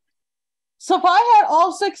goodness. So if I had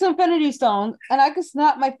all 6 Infinity Stones and I could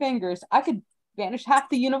snap my fingers, I could vanish half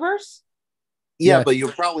the universe? Yeah, but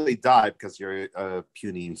you'll probably die because you're a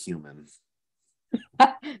puny human.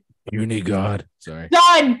 puny god. Sorry.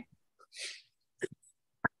 Done!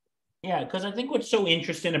 Yeah, because I think what's so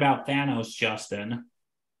interesting about Thanos, Justin,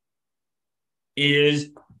 is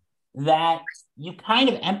that you kind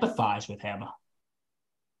of empathize with him.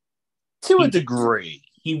 To a degree.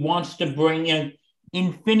 He wants to bring in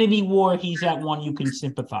Infinity War. He's that one you can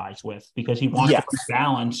sympathize with because he wants to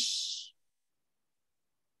balance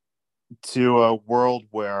to a world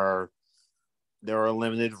where there are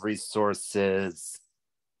limited resources.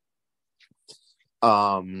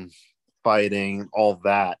 fighting, all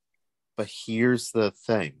that. But here's the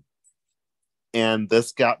thing. And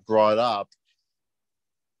this got brought up.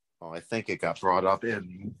 Well, I think it got brought up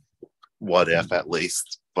in What If, at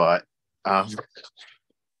least. But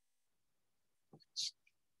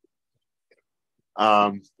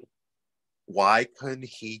why couldn't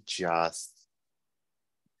he just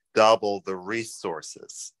double the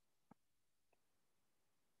resources?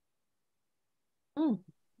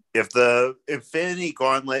 If the Infinity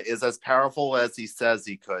Gauntlet is as powerful as he says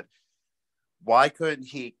he could, why couldn't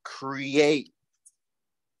he create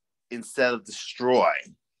instead of destroy?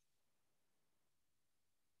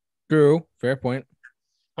 True. Fair point.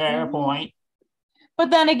 Fair point.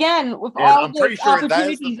 But then again, with And all I'm the pretty sure that is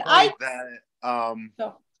opportunities, the point that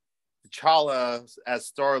So, T'Challa as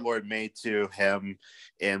Star-Lord made to him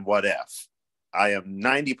in What If. I am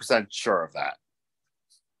 90% sure of that.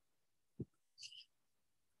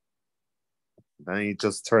 Then he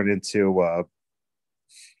just turned into a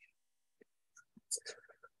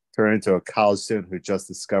college student who just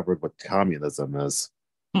discovered what communism is.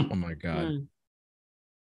 Oh my god.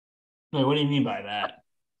 Wait, what do you mean by that?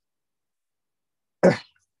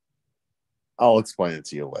 I'll explain it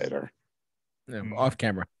to you later. Yeah, off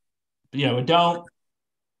camera. Yeah, but don't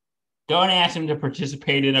ask him to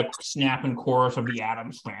participate in a snapping chorus of the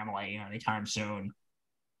Addams Family anytime soon.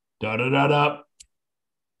 Da da da da.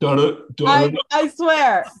 I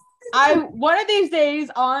swear, one of these days,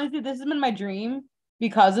 honestly, this has been my dream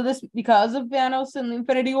because of Thanos and the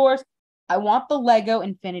Infinity Wars. I want the Lego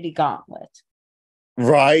Infinity Gauntlet.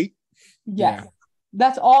 Right? Yes. Yeah.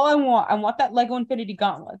 That's all I want. I want that Lego Infinity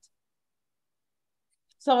Gauntlet.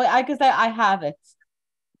 So I could say I have it.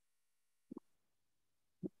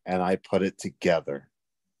 And I put it together.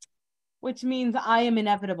 Which means I am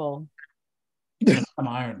inevitable. I'm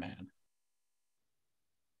Iron Man.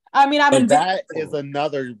 I mean, I'm invincible. That is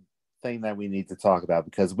another thing that we need to talk about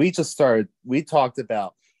because we talked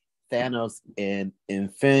about Thanos in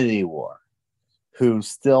Infinity War, who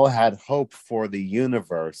still had hope for the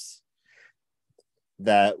universe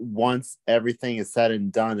that once everything is said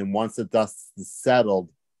and done and once the dust is settled,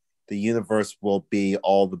 the universe will be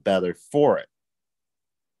all the better for it.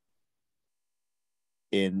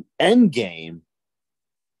 In Endgame,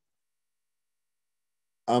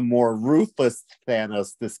 a more ruthless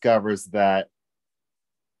Thanos discovers that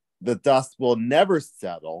the dust will never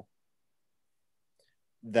settle,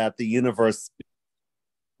 that the universe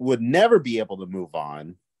would never be able to move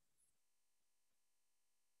on,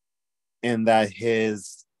 and that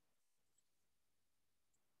his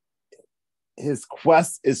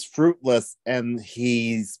quest is fruitless and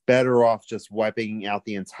he's better off just wiping out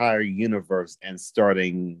the entire universe and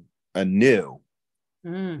starting anew.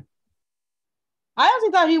 I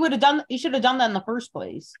honestly thought he should have done that in the first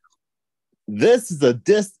place. This is a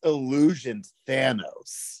disillusioned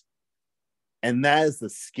Thanos. And that is the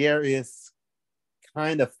scariest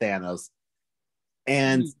kind of Thanos.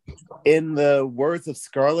 And in the words of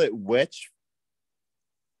Scarlet Witch,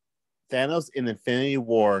 Thanos in Infinity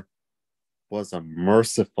War was a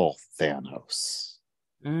merciful Thanos.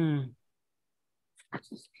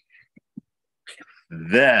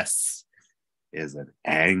 This is an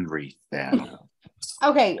angry Thanos.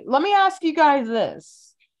 Okay, let me ask you guys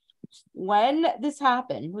this. When this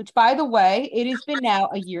happened, which by the way, it has been now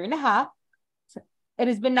a year and a half. It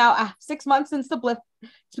has been now 6 months since the blip.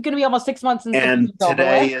 It's going to be almost 6 months since and the blip. And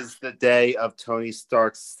today is the day of Tony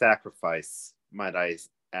Stark's sacrifice, might I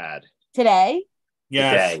add. Today?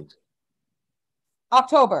 Yes. Today.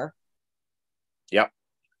 October. Yep.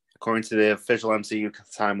 According to the official MCU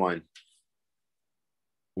timeline.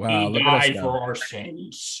 Wow, he died for our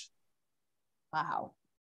sins. Wow.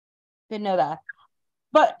 Didn't know that.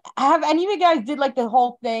 But have any of you guys did like the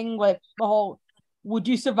whole thing with the whole would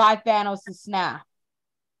you survive Thanos' snap?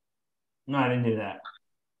 No, I didn't do that.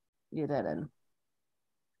 You didn't.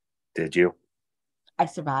 Did you? I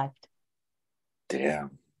survived.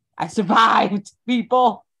 Damn. I survived,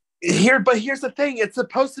 people. But here's the thing, it's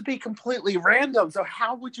supposed to be completely random, so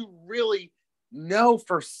how would you really know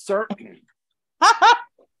for certain?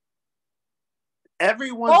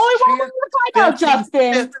 Everyone's chance is 50,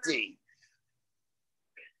 Justin. 50.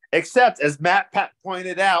 Except, as Matt Pat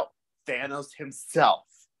pointed out, Thanos himself.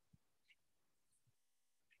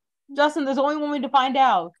 Justin, there's only one way to find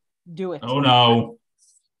out. Do it. Oh no.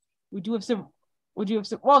 Would you have some?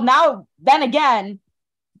 Well, now, then again,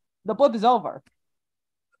 the blip is over.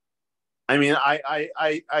 I mean,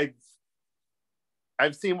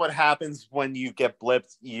 I've seen what happens when you get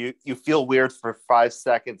blipped. You feel weird for 5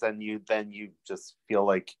 seconds, and then you just feel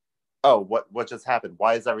like, oh, what just happened?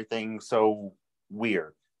 Why is everything so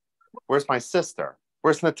weird? Where's my sister?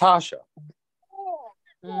 Where's Natasha?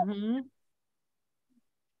 Mm-hmm.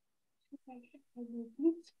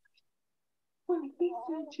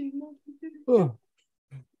 Oh,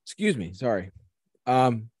 excuse me. Sorry.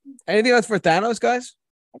 Anything else for Thanos, guys?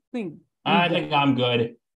 I think I'm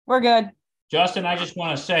good. We're good. Justin, I just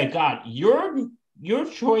want to say, God, your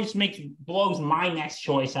choice blows my next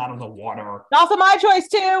choice out of the water. Also my choice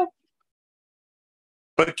too.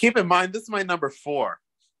 But keep in mind, this is my number 4.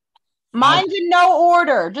 Mine's in no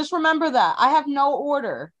order. Just remember that. I have no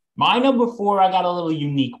order. My number 4, I got a little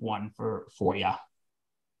unique one for you.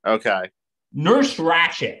 Okay. Nurse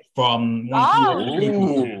Ratched from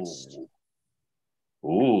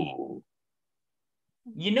Ooh.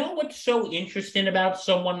 You know what's so interesting about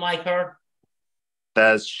someone like her?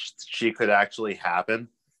 That she could actually happen.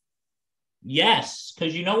 Yes,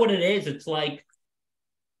 because you know what it is? It's like,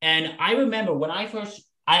 and I remember when I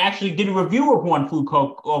actually did a review of One Flew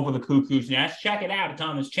Over the Cuckoo's Nest. Check it out. It's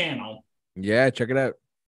on his channel. Yeah, check it out.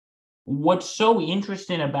 What's so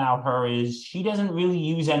interesting about her is she doesn't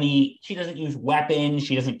use weapons.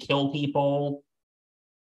 She doesn't kill people.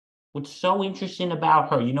 What's so interesting about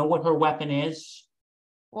her, you know what her weapon is?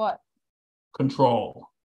 What? Control.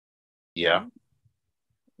 Yeah.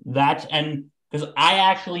 Because I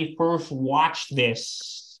actually first watched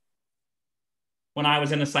this when I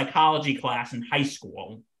was in a psychology class in high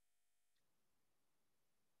school.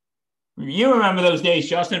 You remember those days,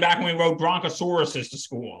 Justin, back when we rode brontosauruses to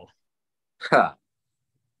school. Huh.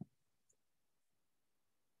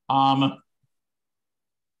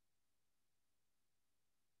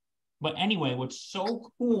 But anyway, what's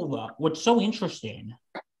so cool though, what's so interesting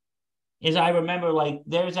is I remember, like,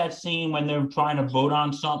 there's that scene when they're trying to vote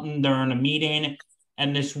on something, they're in a meeting,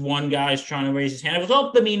 and this one guy's trying to raise his hand. It was,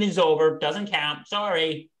 oh, the meeting's over, doesn't count,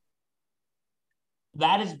 sorry.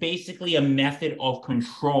 That is basically a method of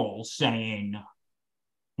control, saying,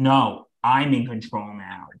 no, I'm in control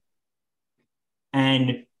now.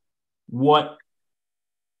 And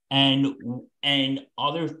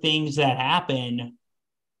other things that happen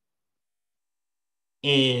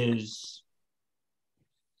is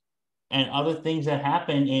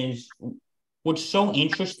what's so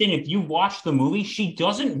interesting. If you watch the movie, she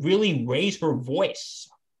doesn't really raise her voice.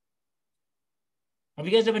 Have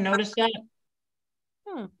you guys ever noticed that?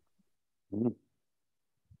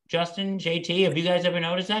 Justin, JT, have you guys ever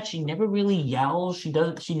noticed that? She never really yells. She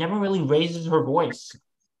never really raises her voice.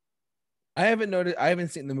 I haven't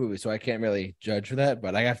seen the movie, so I can't really judge for that,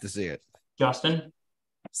 but I have to see it. Justin?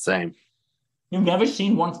 Same. You've never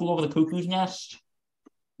seen One Flew Over the Cuckoo's Nest?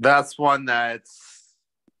 That's one that's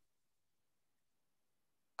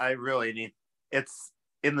I really need. It's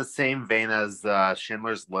in the same vein as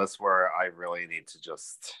Schindler's List, where I really need to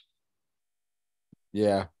just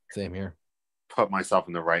Yeah, same here. put myself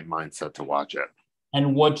in the right mindset to watch it.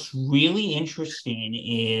 And what's really interesting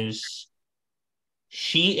is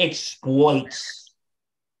she exploits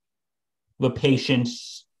the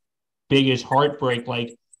patient's biggest heartbreak.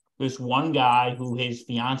 Like this one guy who his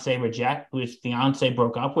fiance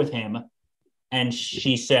broke up with him, and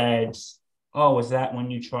she said, "Oh, is that when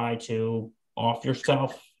you try to off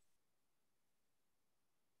yourself?"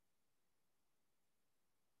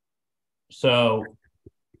 So,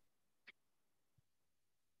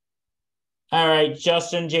 all right,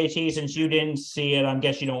 Justin, JT, since you didn't see it, I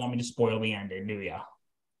guess you don't want me to spoil the ending, do you?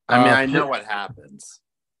 I mean, I know what happens.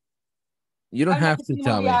 You don't have to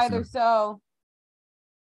tell me either. So,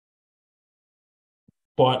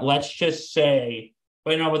 but let's just say,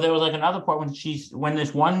 but there was like another part when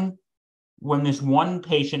this one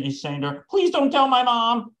patient is saying to her, "Please don't tell my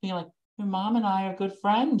mom." You're like, "Your mom and I are good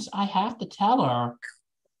friends. I have to tell her."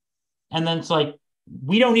 And then it's like,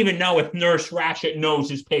 we don't even know if Nurse Ratched knows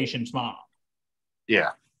his patient's mom. Yeah.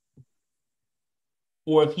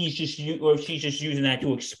 Or if she's just using that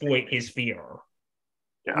to exploit his fear.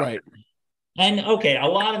 Yeah. Right. And okay, a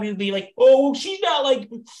lot of you be like, "Oh, she's not like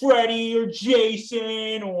Freddy or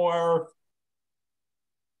Jason or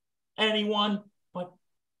anyone." But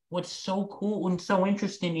what's so cool and so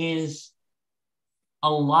interesting is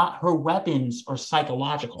her weapons are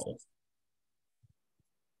psychological.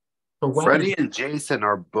 Freddy and Jason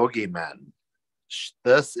are boogeymen.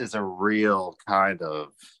 This is a real kind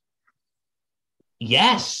of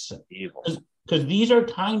yes, evil. Because these are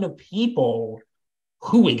kind of people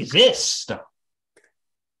who exist.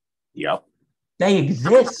 Yep. They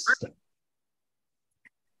exist.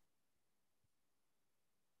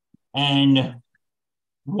 And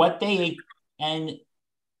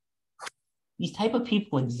these type of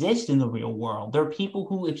people exist in the real world. They're people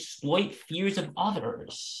who exploit fears of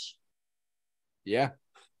others. Yeah.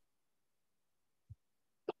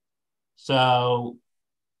 So,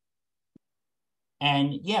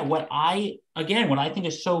 and yeah, what I think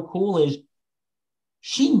is so cool is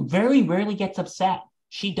she very rarely gets upset.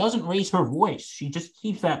 She doesn't raise her voice. She just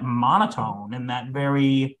keeps that monotone and that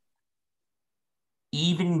very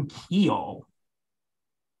even keel,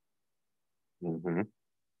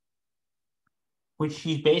 which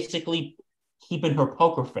she's basically keeping her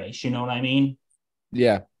poker face. You know what I mean?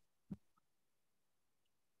 Yeah.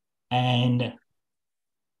 And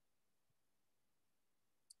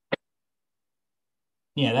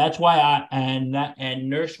yeah, that's why and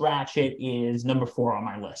Nurse Ratched is number 4 on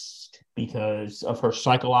my list because of her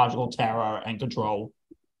psychological terror and control.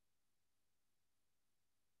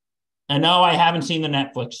 And no, I haven't seen the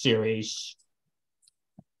Netflix series.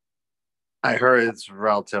 I heard it's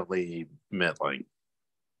relatively middling.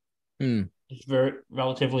 It's very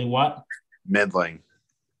relatively what? Middling.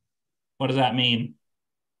 What does that mean?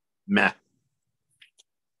 Meh.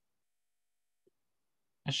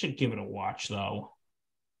 I should give it a watch though.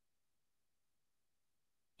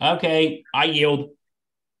 Okay, I yield.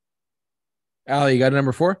 Allie, you got a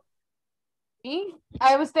number 4? Me?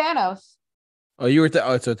 I was Thanos. Oh, you were.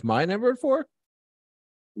 So it's my number 4.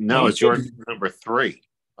 No, it's your number 3.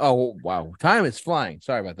 Oh wow, time is flying.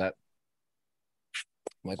 Sorry about that.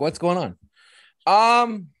 I'm like, what's going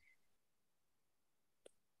on?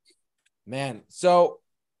 Man, so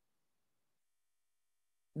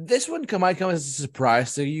this one might come as a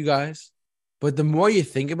surprise to you guys, but the more you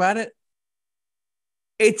think about it,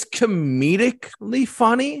 it's comedically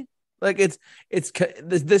funny. Like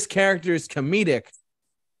this character is comedic,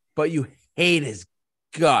 but you hate his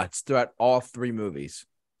guts throughout all 3 movies,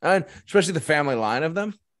 and especially the family line of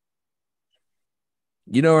them.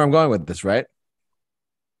 You know where I'm going with this, right?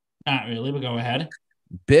 Not really, but go ahead.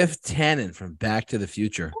 Biff Tannen from Back to the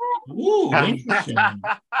Future. Ooh, interesting.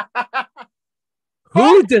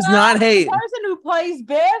 Who does not hate? The person who plays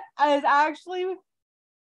Biff is actually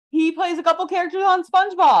he plays a couple characters on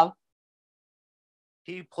SpongeBob.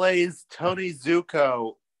 He plays Tony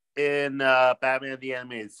Zuko in Batman the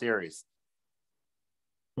Animated Series.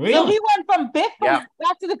 Really? So he went from Biff from Yeah.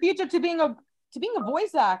 Back to the Future to being a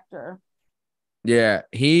voice actor. Yeah,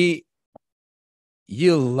 you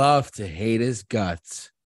love to hate his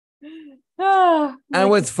guts. And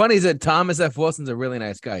what's funny is that Thomas F. Wilson's a really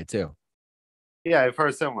nice guy too. Yeah, I've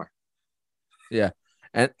heard similar. Yeah,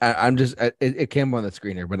 and I'm just it came on the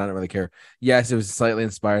screen here, but I don't really care. Yes, it was slightly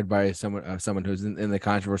inspired by someone who's in the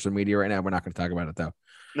controversial media right now. We're not going to talk about it though.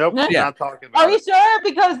 Nope, Yeah. not talking about Are you it. sure?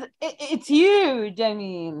 Because it's huge. I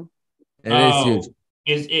mean, It is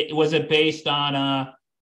huge. Was it based on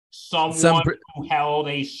someone who held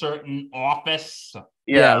a certain office?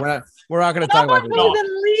 Yeah, we're not going to talk about someone who's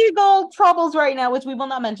in legal troubles right now, which we will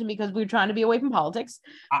not mention because we're trying to be away from politics.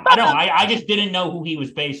 I know. I just didn't know who he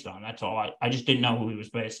was based on. That's all. I just didn't know who he was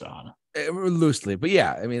based on. Loosely, but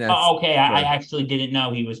yeah, I mean, that's, okay. I actually didn't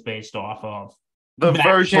know he was based off of The that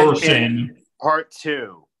version person. in part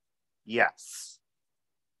 2. Yes.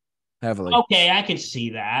 heavily. Okay, I could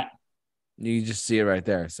see that. You just see it right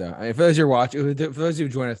there. So, I mean, for those who are watching, for those who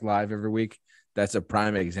join us live every week, that's a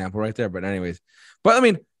prime example right there. But anyways, I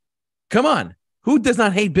mean, come on, who does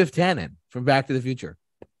not hate Biff Tannen from Back to the Future?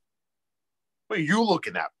 What are you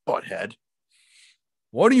looking at, butthead?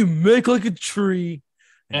 Why do you make like a tree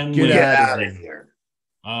And get Get out out of here.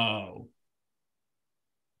 Oh,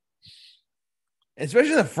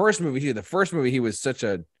 Especially the first movie too. The first movie, he was such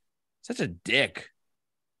a dick.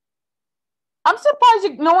 I'm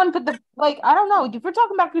surprised no one put I don't know. If we're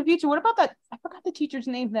talking Back to the Future, what about that? I forgot the teacher's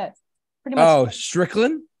name that pretty much. Oh,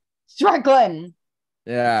 Strickland. Strickland.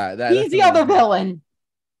 Yeah, He's the other villain.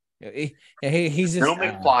 He's just No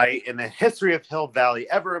McFly in the history of Hill Valley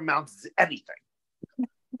ever amounts to anything.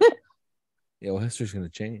 Yeah, well, history's gonna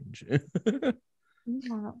change.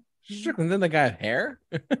 Strickland, then the guy have hair.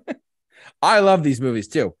 I love these movies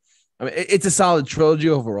too. I mean, it's a solid trilogy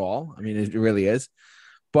overall. I mean, it really is.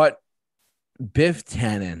 But Biff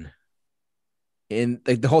Tannen in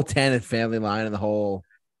like the whole Tannen family line and the whole,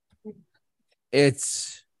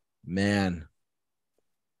 it's man.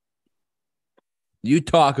 You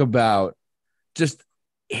talk about just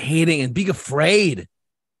hating and being afraid.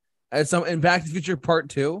 And some in Back to the Future Part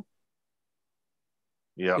 2.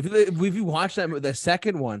 Yeah. If you watch that, the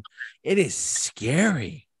second one, it is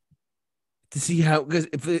scary to see how, because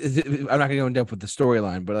I'm not gonna go in depth with the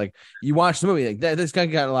storyline, but like you watch the movie, like this guy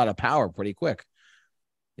got a lot of power pretty quick,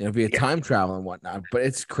 via time travel and whatnot. But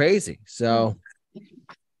it's crazy. So,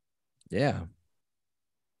 yeah.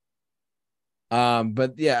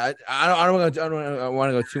 But yeah, I don't want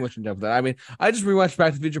to go too much in depth with that. I mean, I just rewatched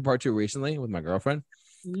Back to the Future Part 2 recently with my girlfriend.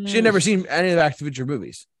 She had never seen any of the Back to the Future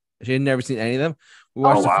movies. She had never seen any of them. We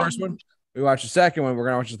watched Oh, the wow. first one. We watched the second one. We're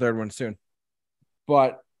gonna watch the third one soon.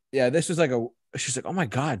 But yeah, this was like she's like, oh my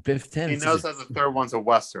god, Biff She Tannen. knows that the third one's a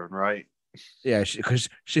Western, right? Yeah, because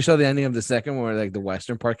she saw the ending of the second one where like the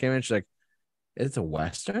Western part came in. She's like, it's a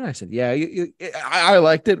Western. I said, yeah, I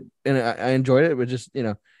liked it and I enjoyed it, but just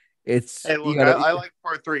it's Hey, look, I like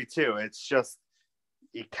part 3 too. It's just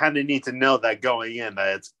you kind of need to know that going in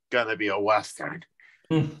that it's gonna be a Western.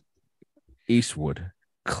 Eastwood,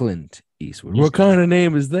 Clint Eastwood. What kind of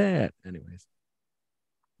name is that? Anyways,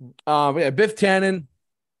 yeah, Biff Tannen,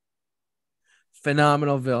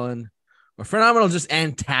 phenomenal villain, or phenomenal just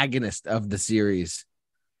antagonist of the series.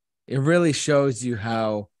 It really shows you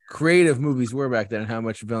how creative movies were back then and how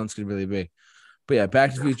much villains could really be. But yeah,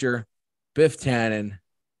 Back to the Future, Biff Tannen.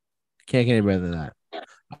 Can't get any better than that.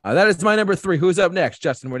 That is my number 3. Who's up next?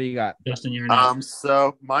 Justin, what do you got? Justin, you're next.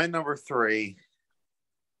 So my number 3.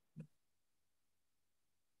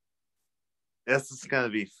 This is going to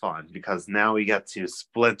be fun because now we get to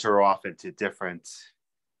splinter off into different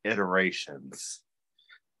iterations.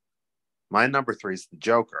 My number 3 is the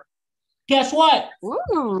Joker. Guess what?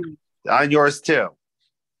 Ooh. On yours too.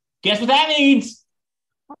 Guess what that means?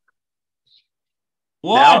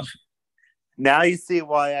 What? Now you see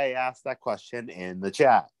why I asked that question in the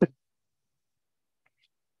chat.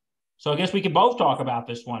 So I guess we can both talk about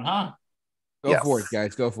this one, huh? Go for it,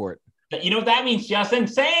 guys. Go for it. You know what that means, Justin?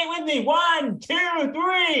 Say it with me. 1, 2,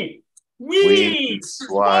 3. We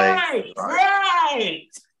swipe right.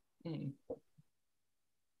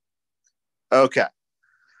 Okay.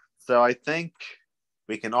 So I think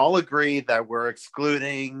we can all agree that we're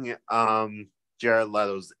excluding Jared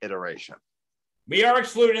Leto's iteration. We are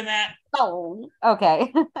excluding that. Oh,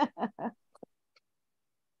 okay.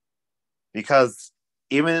 Because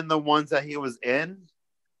even in the ones that he was in,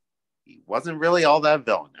 he wasn't really all that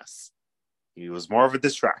villainous. He was more of a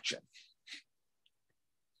distraction.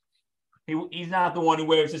 He's not the one who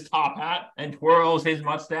wears his top hat and twirls his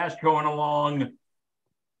mustache going along.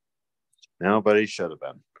 No, but he should have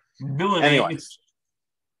been. Villain. Anyways,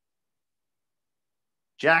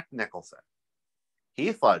 Jack Nicholson,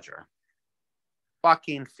 Heath Ledger,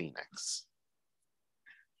 Joaquin Phoenix.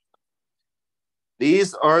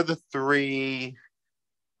 These are the 3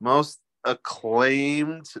 most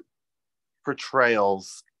acclaimed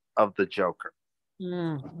portrayals of the Joker.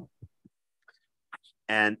 Mm.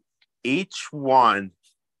 And each one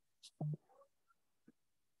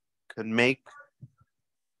could make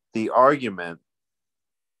the argument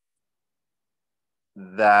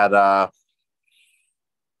that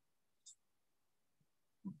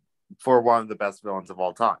for one of the best villains of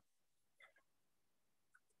all time.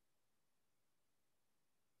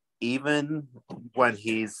 Even when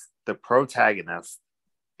he's the protagonist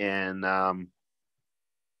in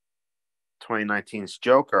 2019's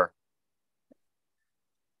Joker,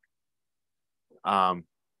 it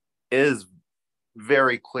is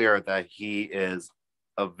very clear that he is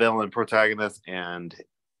a villain protagonist, and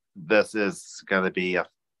this is going to be a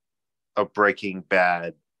Breaking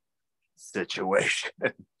Bad situation.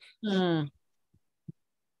 Mm.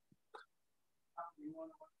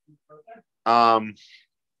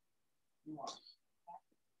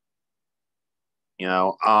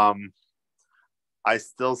 I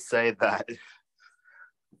still say that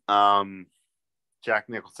Jack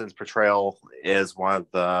Nicholson's portrayal is one of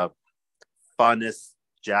the funnest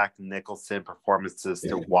Jack Nicholson performances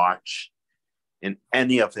to watch in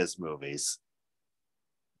any of his movies.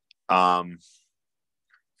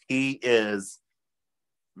 He is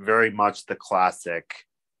very much the classic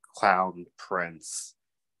clown prince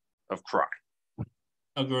of crime.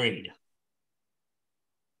 Agreed.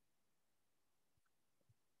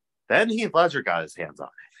 Then Heath Ledger got his hands on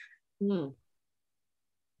it. Mm.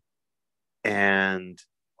 And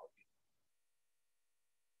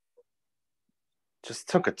just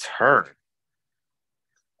took a turn.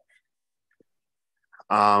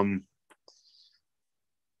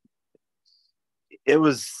 It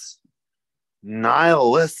was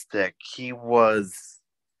nihilistic. He was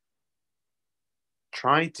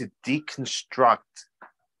trying to deconstruct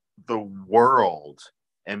the world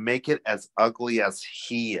and make it as ugly as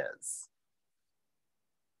he is,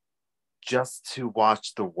 just to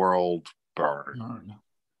watch the world burn.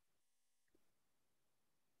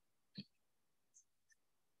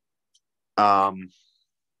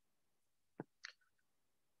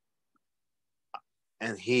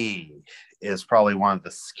 And he is probably one of the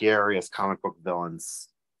scariest comic book villains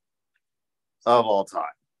of all time.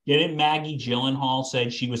 Didn't Maggie Gyllenhaal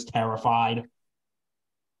said she was terrified?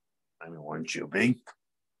 I mean, wouldn't you be?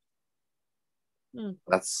 Hmm.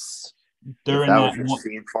 That's During that that was your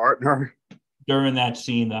scene partner. during that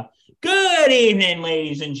scene. Good evening,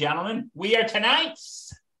 ladies and gentlemen. We are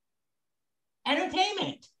tonight's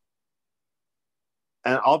entertainment.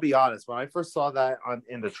 And I'll be honest, when I first saw that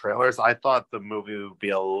in the trailers, I thought the movie would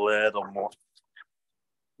be a little more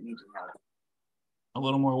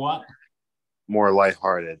what? More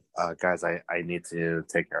lighthearted. Guys, I need to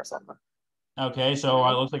take care of something. Okay, so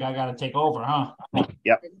it looks like I got to take over, huh?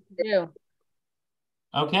 Yep. Yeah.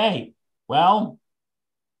 Okay, well,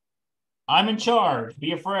 I'm in charge.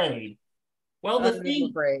 Be afraid. Well, the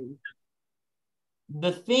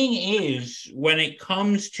thing is, when it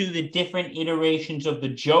comes to the different iterations of the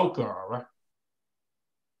Joker,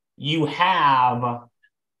 you have,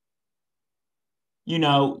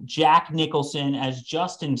 Jack Nicholson, as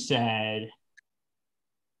Justin said,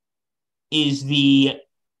 is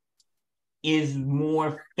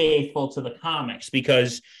more faithful to the comics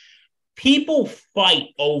because people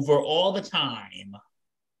fight over all the time.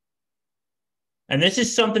 And this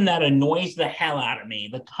is something that annoys the hell out of me,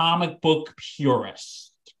 the comic book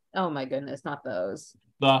purists. Oh my goodness, not those.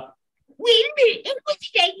 Wait a minute, it was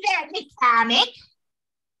like that in the comic.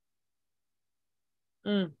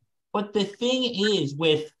 But the thing is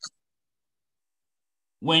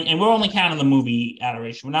and we're only counting the movie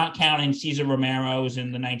adoration. We're not counting Cesar Romero's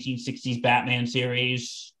in the 1960s Batman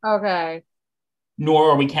series. Okay.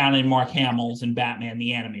 Nor are we counting Mark Hamill's in Batman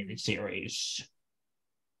the Animated Series.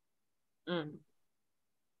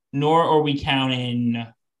 Nor are we counting,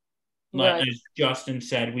 as Justin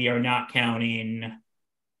said, we are not counting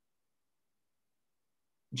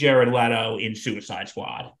Jared Leto in Suicide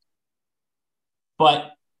Squad.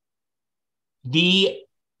 But the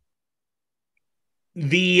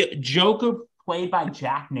Joker played by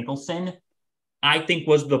Jack Nicholson, I think,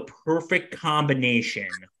 was the perfect combination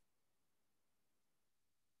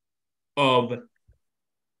of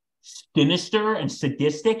sinister and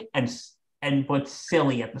sadistic and but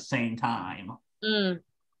silly at the same time.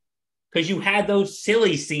 Because you had those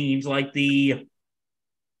silly scenes like the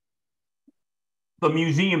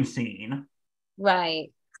museum scene.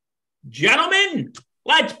 Right. Gentlemen,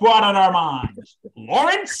 let's broaden our minds.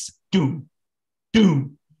 Lawrence, doom. Oh,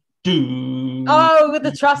 with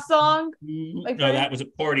the trust song? No, that was a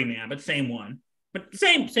Party Man, but same one. But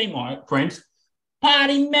same art, Prince.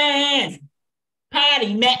 Party man,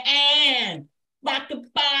 rock the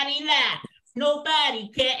body like nobody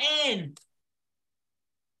can.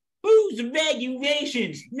 Rules and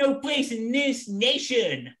regulations, no place in this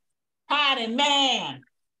nation. Party man.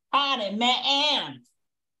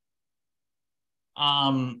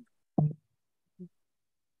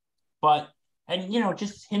 But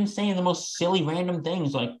just him saying the most silly random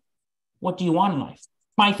things like, what do you want in life?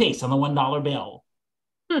 My face on the $1 bill.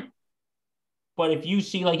 But if you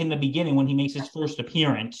see, like in the beginning when he makes his first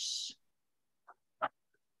appearance,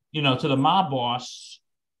 to the mob boss,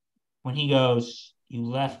 when he goes, you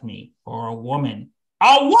left me for a woman.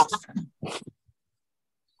 A woman!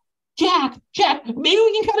 Jack, maybe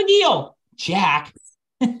we can cut a deal. Jack.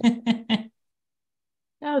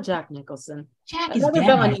 Oh, Jack Nicholson. Jack is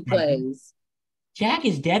dead, my friend. Jack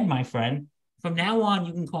is dead, my friend. From now on,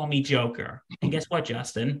 you can call me Joker. And guess what,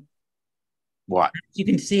 Justin? What? You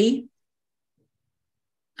can see,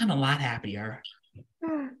 I'm a lot happier.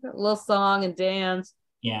 A little song and dance.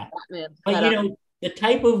 Yeah. But, the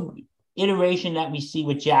type of iteration that we see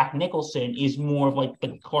with Jack Nicholson is more of like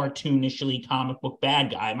the cartoonishly comic book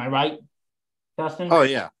bad guy. Am I right, Justin? Oh,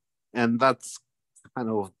 yeah. And that's kind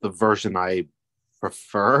of the version I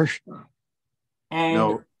prefer.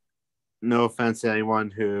 And no offense to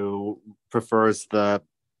anyone who prefers the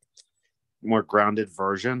more grounded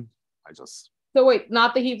version. So wait,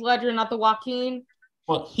 not the Heath Ledger, not the Joaquin?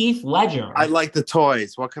 Well, Heath Ledger. I like the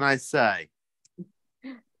toys. What can I say?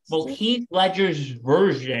 Well, Heath Ledger's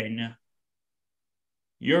version,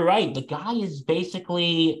 you're right. The guy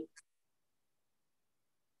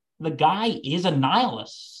is a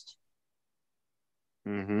nihilist.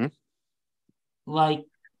 Mm-hmm. Like,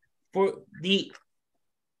 for the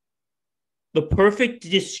perfect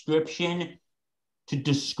description to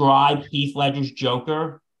describe Heath Ledger's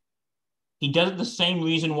Joker, he does it the same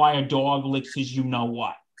reason why a dog licks his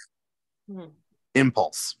you-know-what.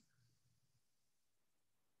 Impulse.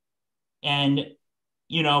 And,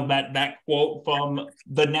 that quote from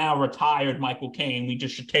the now retired Michael Caine, we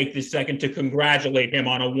just should take this second to congratulate him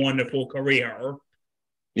on a wonderful career.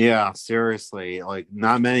 Yeah, seriously. Like,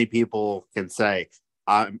 not many people can say,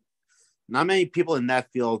 not many people in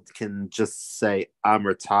that field can just say, I'm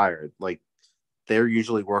retired. Like, they're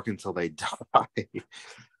usually working until they die.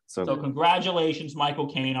 So congratulations,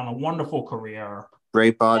 Michael Caine, on a wonderful career.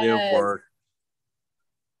 Great body of work.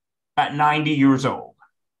 At 90 years old.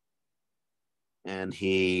 And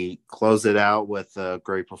he closed it out with a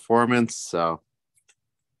great performance. So,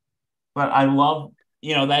 But I love,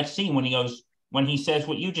 that scene when he says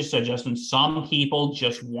what you just said, Justin. Some people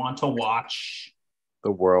just want to watch,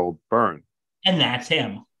 the world burn. and that's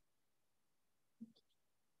him.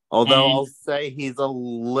 Although And I'll say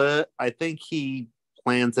I think he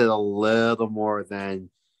plans it a little more than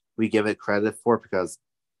we give it credit for, because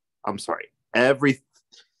I'm sorry,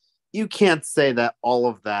 you can't say that all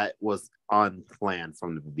of that was unplanned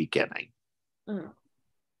from the beginning. Mm.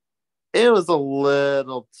 It was a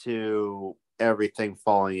little too everything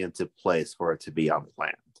falling into place for it to be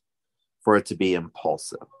unplanned, for it to be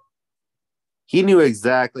impulsive. He knew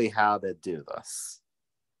exactly how to do this.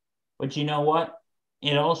 But you know what?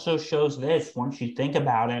 It also shows this, once you think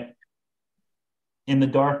about it, in The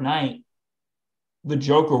Dark Knight, the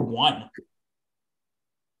Joker won.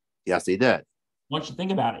 Yes, he did. Once you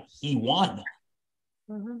think about it, he won.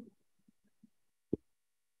 Mm-hmm.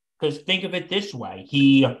 Because think of it this way.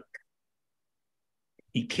 He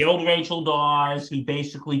killed Rachel Dawes. He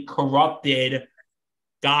basically corrupted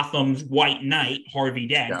Gotham's White Knight, Harvey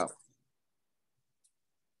Dent. Yeah.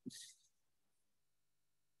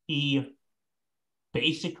 He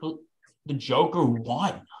basically, the Joker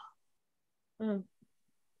won. Mm.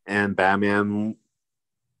 And Batman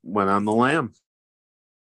went on the lam.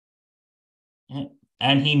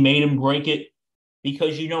 And he made him break it,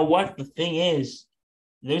 because you know what? The thing is,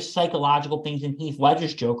 there's psychological things in Heath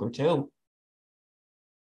Ledger's Joker too.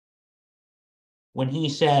 When he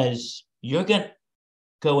says, you're going to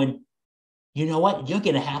go and, you know what? You're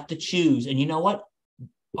going to have to choose. And you know what?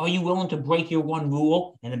 Are you willing to break your one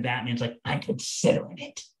rule? And then Batman's like, I'm considering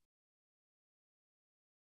it.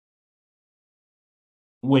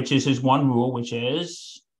 Which is his one rule, which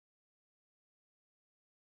is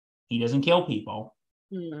he doesn't kill people.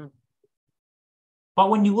 Mm. But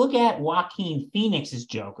when you look at Joaquin Phoenix's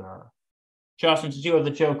Joker, Justin, since you have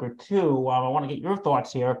the Joker too, I want to get your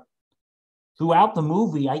thoughts here. Throughout the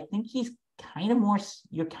movie, I think he's kind of more,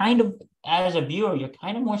 as a viewer, you're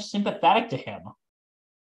kind of more sympathetic to him.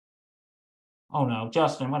 Oh no,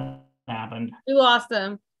 Justin, what happened? We lost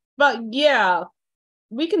him. But yeah,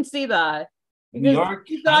 we can see that. Because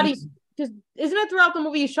because isn't it throughout the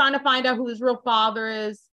movie he's trying to find out who his real father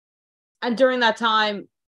is? And during that time,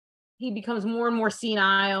 he becomes more and more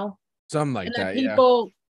senile. Something like that,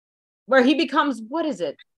 people, where he becomes, what is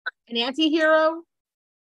it? An anti-hero?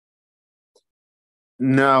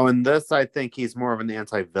 No, in this, I think he's more of an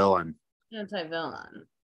anti-villain. Anti-villain.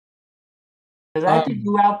 Because I think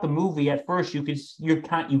throughout the movie, at first, you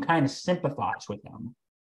kind of sympathize with him.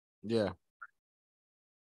 Yeah.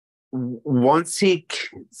 Once he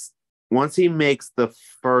makes the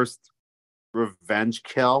first revenge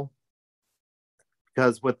kill,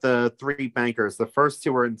 because with the three bankers, the first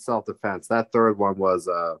two were in self-defense. That third one was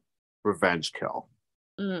a revenge kill.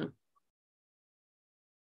 Mm.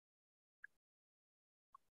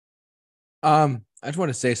 I just want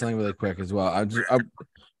to say something really quick as well.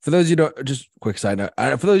 For those of you who don't, just quick side note.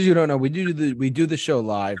 For those of you who don't know, we do the show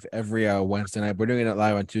live every Wednesday night. We're doing it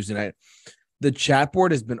live on Tuesday night. The chat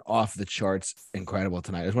board has been off the charts, incredible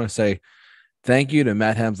tonight. I just want to say thank you to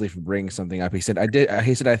Matt Hemsley for bringing something up. He said, I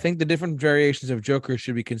think the different variations of Joker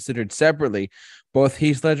should be considered separately. Both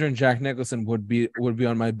Heath Ledger and Jack Nicholson would be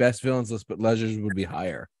on my best villains list, but Ledger's would be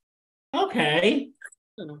higher. Okay.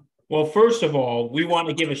 Well, first of all, we want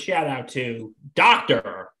to give a shout out to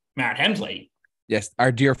Dr. Matt Hemsley. Yes,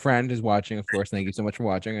 our dear friend is watching, of course. Thank you so much for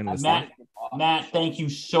watching and listening. Matt, thank you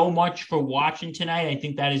so much for watching tonight. I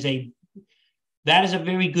think that is a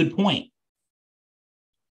very good point.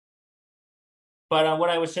 But what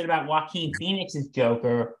I was saying about Joaquin Phoenix's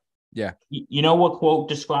Joker, yeah, you know what quote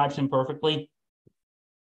describes him perfectly?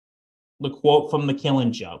 The quote from The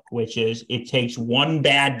Killing Joke, which is, "It takes one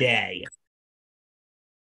bad day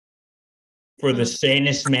for the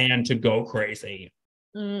sanest man to go crazy."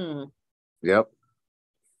 Mm. Yep.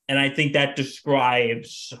 And I think that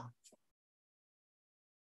describes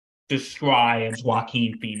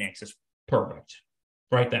Joaquin Phoenix as perfect.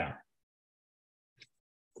 Right there.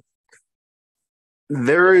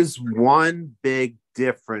 There is one big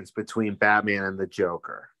difference between Batman and the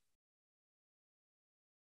Joker.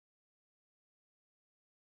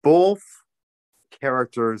 Both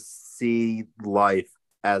characters see life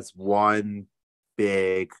as one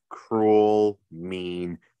big, cruel,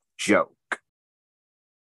 mean joke.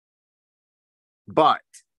 But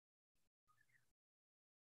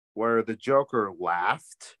where the Joker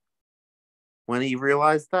laughed when he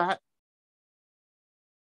realized that,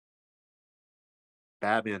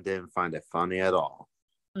 Batman didn't find it funny at all.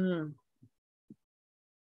 Mm.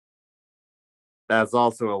 That's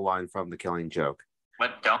also a line from The Killing Joke.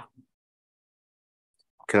 But don't.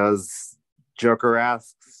 Because Joker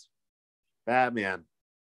asks Batman,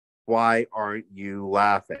 why aren't you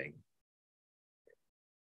laughing?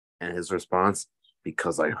 And his response,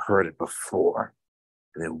 because I heard it before,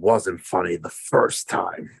 and it wasn't funny the first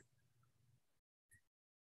time.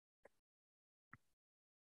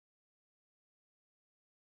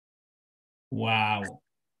 Wow.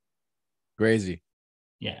 Crazy.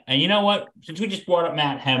 Yeah. And you know what? Since we just brought up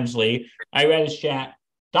Matt Hemsley, I read his chat.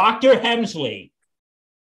 Dr. Hemsley,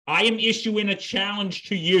 I am issuing a challenge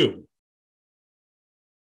to you.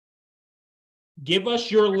 Give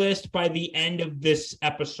us your list by the end of this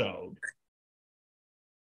episode.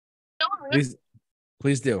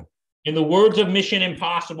 Please do. In the words of Mission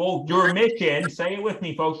Impossible, your mission, say it with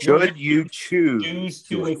me, folks. Should you choose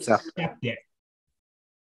to accept it.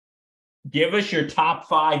 Give us your top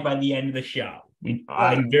 5 by the end of the show.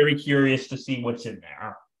 I'm very curious to see what's in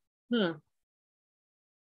there.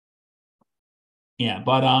 Yeah,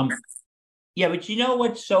 but you know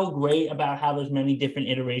what's so great about how there's many different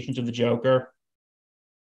iterations of the Joker?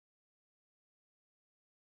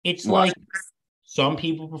 It's like some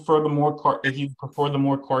people prefer the more if you prefer the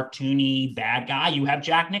more cartoony bad guy, you have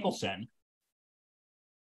Jack Nicholson.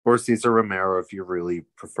 Or Cesar Romero if you really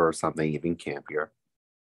prefer something even campier.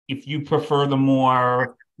 If you prefer the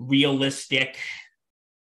more realistic,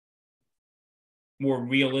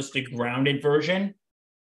 grounded version,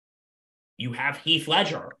 you have Heath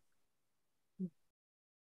Ledger.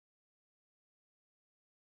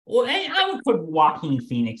 Well, I would put Joaquin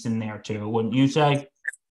Phoenix in there too, wouldn't you say?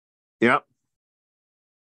 Yep.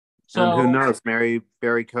 So and who knows, Barry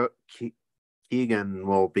Keoghan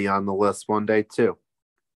will be on the list one day too.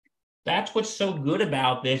 That's what's so good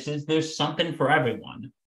about this is there's something for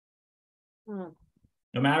everyone.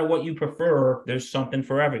 No matter what you prefer, there's something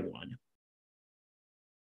for everyone.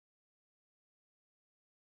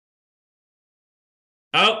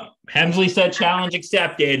 Oh, Hemsley said challenge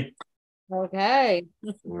accepted. Okay.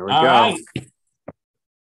 There we All go. right.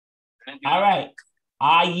 All right.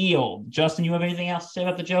 I yield. Justin, you have anything else to say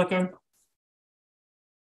about the Joker?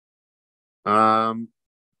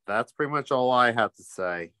 That's pretty much all I have to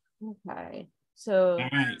say. Okay. So All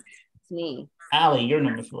right. it's me. Allie, you're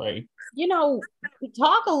number 3. You know, we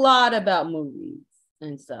talk a lot about movies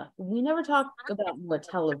and stuff. We never talk about more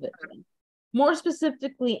television, more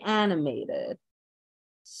specifically animated.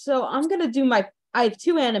 So I'm going to do I have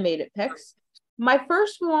 2 animated picks. My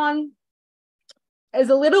first one is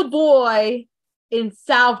a little boy in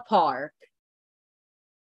South Park.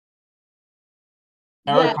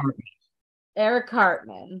 Eric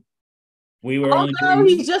Cartman. We were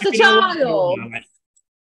he's just a child.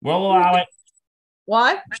 We'll allow it.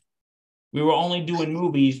 What? We were only doing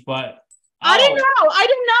movies, but I didn't know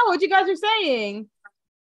what you guys were saying.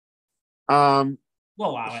 We'll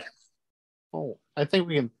allow it. Oh, I think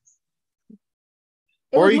we can.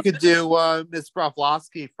 Or you could do Miss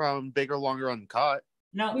Broflovsky from Bigger, Longer, Uncut.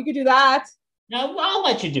 No, we could do that. No, I'll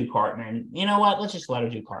let you do Cartman. You know what? Let's just let her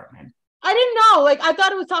do Cartman. I didn't know. I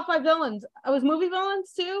thought it was top 5 villains. It was movie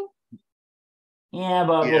villains too. Yeah,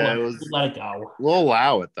 but we'll let it go. We'll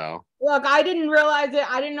allow it though. Look, I didn't realize it.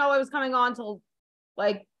 I didn't know it was coming on till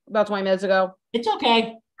about 20 minutes ago. It's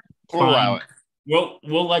okay. We'll allow it.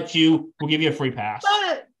 We'll let you. We'll give you a free pass.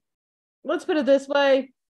 But let's put it this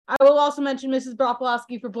way. I will also mention Mrs.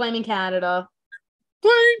 Broflovsky for blaming Canada.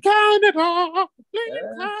 Blame Canada.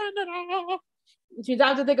 Blame Canada. Which means I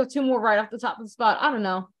have to think of 2 more right off the top of the spot. I don't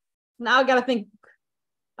know. Now I got to think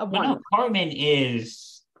of one. No, Cartman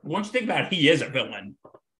is. Once you think about it, he is a villain.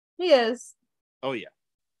 He is. Oh yeah.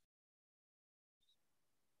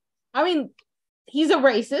 I mean, he's a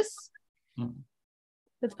racist.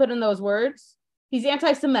 Let's put in those words. He's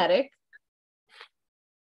anti-Semitic.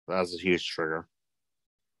 That was a huge trigger.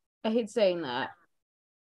 I hate saying that.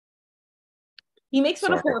 He makes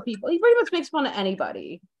fun of poor people. He pretty much makes fun of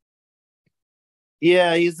anybody.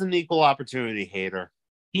 Yeah, he's an equal opportunity hater.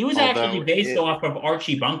 He was actually based off of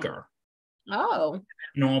Archie Bunker. Oh.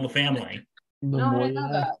 In All the Family. No, I didn't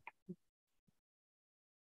know that.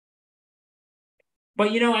 But,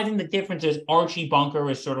 I think the difference is Archie Bunker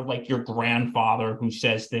is sort of like your grandfather who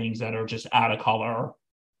says things that are just out of color.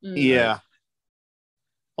 Yeah.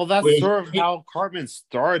 Well, that's sort of how Cartman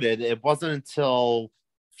started. It wasn't until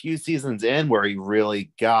a few seasons in where he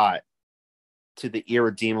really got to the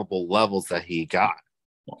irredeemable levels that he got.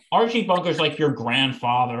 Well, Archie Bunker's like your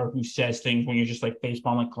grandfather who says things when you're just like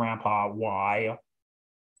facepalm like, Grandpa, why?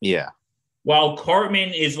 Yeah. While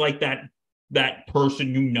Cartman is like that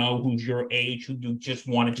person who's your age who you just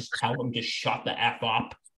want to just tell them to shut the F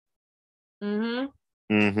up.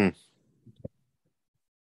 Mm-hmm.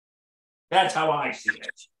 That's how I see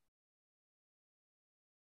it.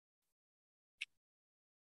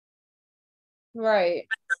 Right.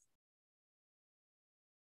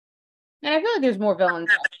 And I feel like there's more villains.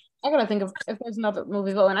 I gotta think of if there's another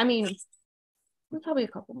movie villain. I mean, there's probably a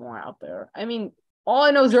couple more out there. I mean, all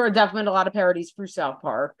I know is there are definitely a lot of parodies through South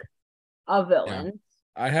Park of villains.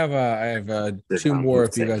 I have two more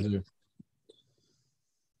if you guys are.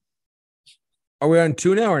 Are we on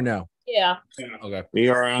 2 now or no? Yeah. Okay. We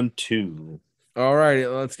are on 2. All right,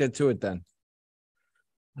 let's get to it then.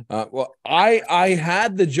 Well, I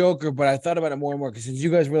had the Joker, but I thought about it more and more because since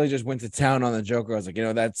you guys really just went to town on the Joker, I was like,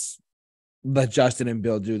 that's let Justin and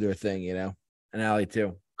Bill do their thing, and Allie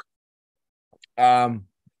too.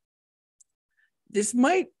 This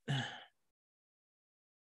might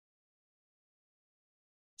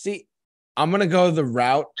see. I'm gonna go the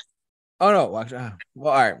route. Oh no, actually,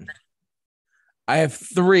 well, all right. I have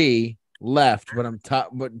 3 left, but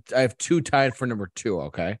but I have 2 tied for number 2.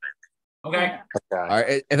 Okay. Okay. All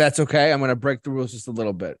right. If that's okay, I'm gonna break the rules just a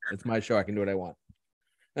little bit. It's my show. I can do what I want.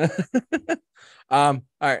 All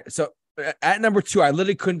right. So at number 2, I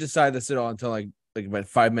literally couldn't decide this at all until like about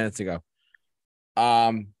 5 minutes ago.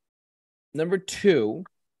 Number 2,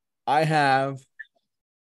 I have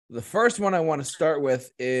the first one I want to start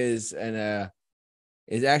with is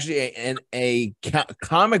actually a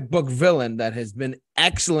comic book villain that has been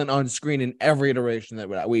excellent on screen in every iteration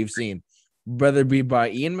that we've seen, whether it be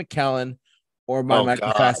by Ian McKellen or by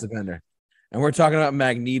Michael Fassbender. And we're talking about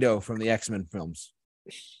Magneto from the X-Men films.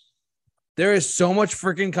 There is so much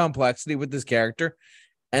freaking complexity with this character,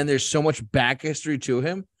 and there's so much back history to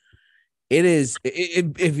him.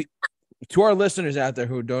 If to our listeners out there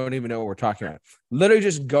who don't even know what we're talking about, literally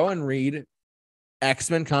just go and read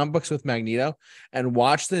X-Men comic books with Magneto and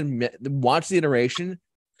watch the iteration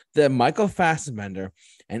that Michael Fassbender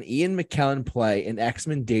and Ian McKellen play in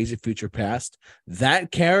X-Men Days of Future Past.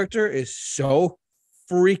 That character is so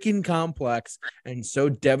freaking complex and so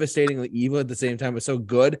devastatingly evil at the same time, but so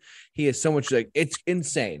good. He is so much it's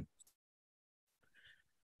insane.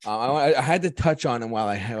 I had to touch on him while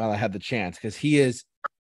I had the chance because he is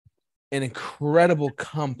an incredible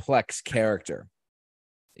complex character.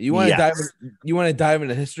 You want to dive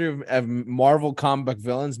into the history of Marvel comic book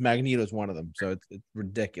villains? Magneto is one of them, so it's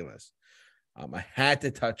ridiculous. I had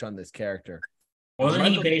to touch on this character. Wasn't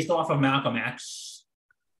he based off of Malcolm X?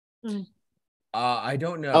 I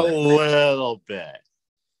don't know. A little bit.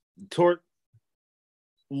 Toward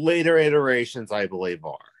later iterations, I believe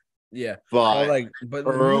are. Yeah, but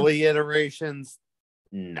early iterations,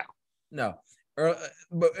 no.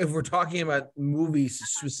 But if we're talking about movies,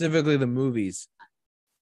 specifically the movies,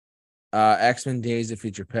 X-Men Days of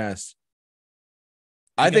Future Past,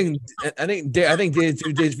 I think Days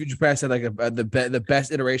of Future Past had like the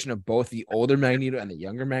best iteration of both the older Magneto and the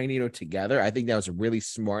younger Magneto together. I think that was a really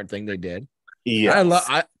smart thing they did.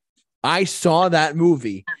 Yeah, I saw that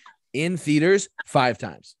movie in theaters 5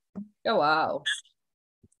 times. Oh wow!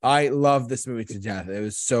 I love this movie to death. It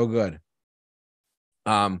was so good.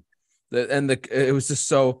 It was just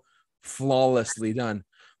so flawlessly done.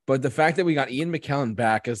 But the fact that we got Ian McKellen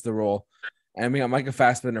back as the role, and we got Michael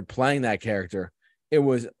Fassbender playing that character, it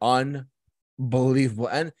was unbelievable.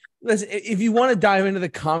 And listen, if you want to dive into the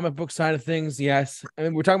comic book side of things, yes. I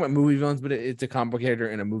mean, we're talking about movie villains, but it's a comic book character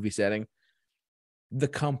in a movie setting. The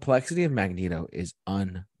complexity of Magneto is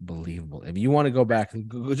unbelievable. If you want to go back,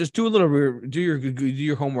 just do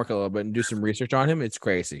your homework a little bit and do some research on him. It's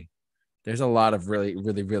crazy. There's a lot of really,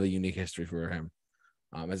 really, really unique history for him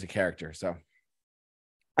as a character. So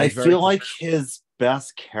I feel like his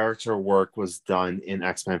best character work was done in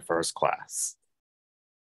X-Men First Class.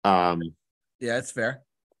 Yeah, that's fair.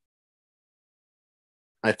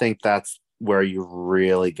 I think that's where you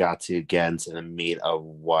really got to get into the meat of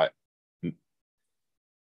what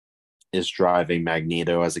is driving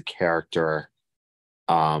Magneto as a character,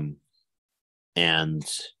 and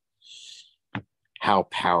how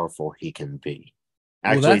powerful he can be.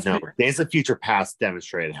 Actually, Days of Future Past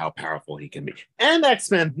demonstrated how powerful he can be. And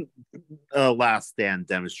X-Men Last Stand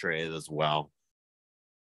demonstrated as well.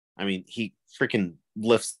 I mean, he freaking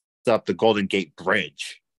lifts up the Golden Gate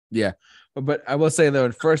Bridge. Yeah. But I will say, though,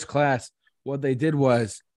 in First Class, what they did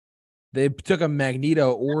was they took a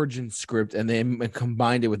Magneto origin script and they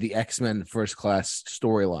combined it with the X-Men First Class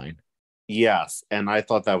storyline. Yes, and I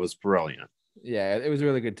thought that was brilliant. Yeah, it was a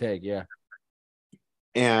really good take, yeah.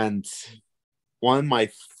 And one of my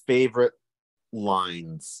favorite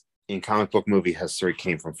lines in comic book movie history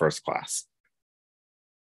came from First Class.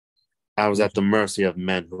 I was at the mercy of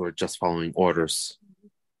men who were just following orders.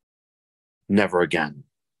 Never again.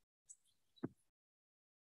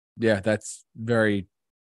 Yeah, that's very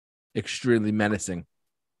extremely menacing.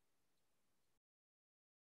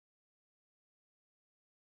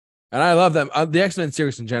 And I love them. The X-Men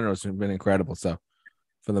series in general has been incredible. So,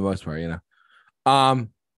 for the most part,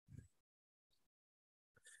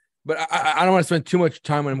 but I don't want to spend too much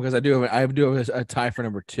time on him because I do have a tie for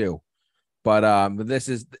number 2. But this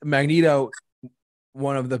is Magneto,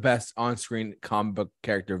 one of the best on-screen comic book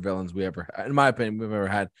character villains we ever, in my opinion, we've ever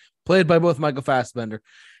had, played by both Michael Fassbender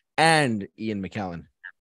and Ian McKellen.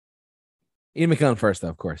 Ian McKellen first, though,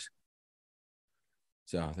 of course.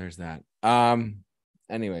 So there's that.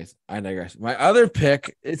 Anyways, I digress. My other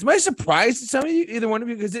pick, it's my surprise to some of you, either one of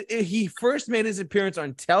you, because he first made his appearance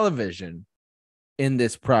on television in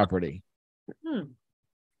this property.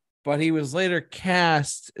 But he was later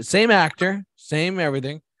cast, same actor, same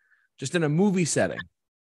everything, just in a movie setting.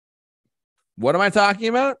 What am I talking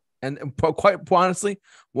about? And quite honestly,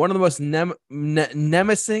 one of the most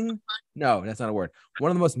menacing. No, that's not a word.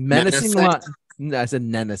 One of the most menacing lines. I said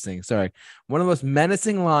menacing. Sorry. One of the most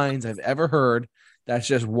menacing lines I've ever heard. That's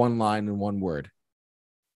just one line and one word.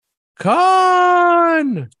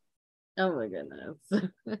 Khan! Oh my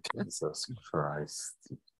goodness. Jesus Christ.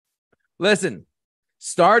 Listen,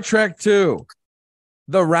 Star Trek 2,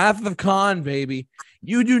 The Wrath of Khan, baby.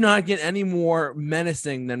 You do not get any more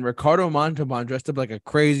menacing than Ricardo Montalban dressed up like a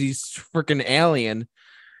crazy freaking alien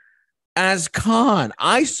as Khan.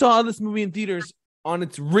 I saw this movie in theaters on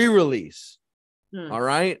its re-release. All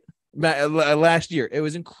right. Last year. It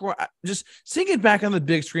was incredible. Just seeing it back on the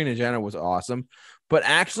big screen in general was awesome. But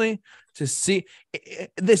actually, to see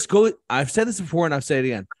this go, I've said this before and I'll say it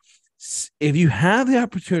again. If you have the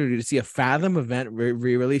opportunity to see a Fathom event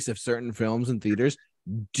re-release of certain films in theaters,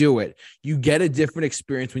 do it. You get a different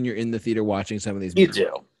experience when you're in the theater watching some of these movies. You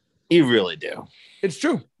do. You really do. It's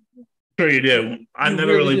true. Sure you do. I've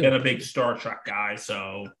never really been a big Star Trek guy,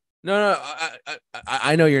 so. No,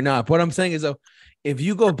 I know you're not. What I'm saying is, though, if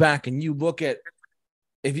you go back and you look at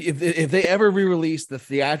if they ever re-release the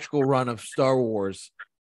theatrical run of Star Wars,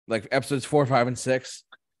 like episodes 4, 5, and 6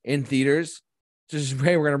 in theaters, just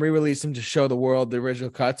hey, we're gonna re-release them to show the world the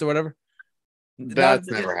original cuts or whatever. That's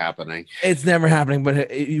never happening. It's never happening,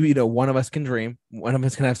 but one of us can dream. One of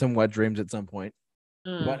us can have some wet dreams at some point.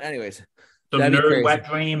 But anyways, some nerd wet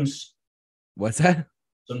dreams. What's that?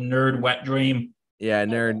 Some nerd wet dream. Yeah,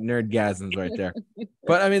 nerdgasms right there.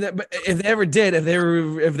 But I mean, but if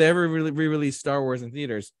they ever re-release Star Wars in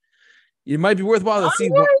theaters, it might be worthwhile to see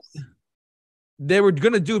what they were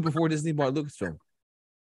gonna do before Disney bought Lucasfilm.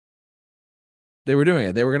 They were doing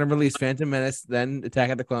it. They were gonna release Phantom Menace, then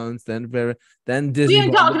Attack of the Clones, then Disney. We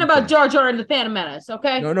ain't talking about Jar Jar and the Phantom Menace,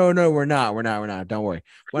 okay? No, we're not. Don't worry.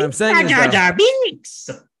 What I'm saying is,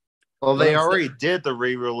 well, they already did the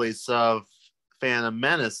re-release of Phantom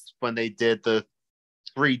Menace when they did the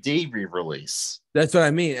 3D re-release. That's what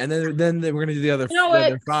I mean. And then they were going to do the other,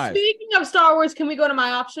 other 5. Speaking of Star Wars, can we go to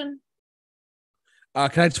my option?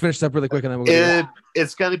 Can I just finish up really quick and then we'll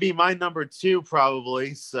it's going to be my number 2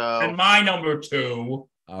 probably. So and my number 2.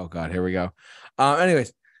 Oh God, here we go.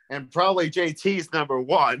 Anyways, and probably JT's number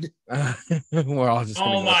 1. We're all just.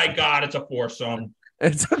 Oh my God, it's a foursome.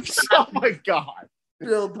 Oh my God,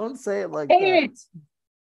 Bill, don't say it like that.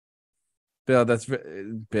 Bill, that's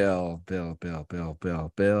Bill.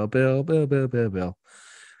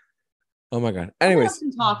 Oh my God. Anyways,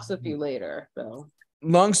 talks with you later, Bill.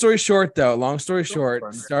 Long story short,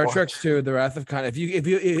 Star Trek 2, The Wrath of Khan. If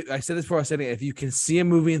you, I said this before, I said it. If you can see a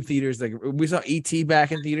movie in theaters, like we saw E.T.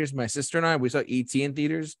 back in theaters, my sister and I, we saw E.T. in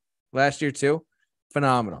theaters last year too.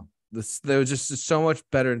 Phenomenal. There was just so much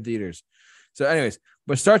better in theaters. So, anyways,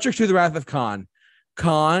 but Star Trek 2, The Wrath of Khan.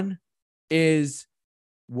 Khan was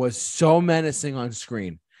so menacing on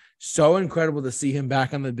screen. So incredible to see him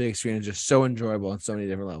back on the big screen and just so enjoyable on so many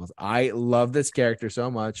different levels. I love this character so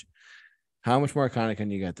much. How much more iconic can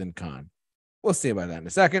you get than Khan? We'll see about that in a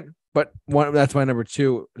second. But that's my number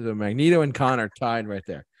 2. The Magneto and Khan are tied right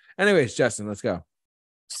there. Anyways, Justin, let's go.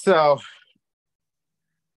 So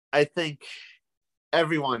I think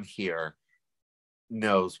everyone here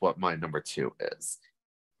knows what my number 2 is.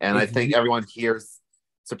 And I think everyone here's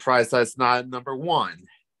surprised that it's not number 1.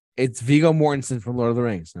 It's Viggo Mortensen from Lord of the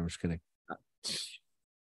Rings. No, I'm just kidding.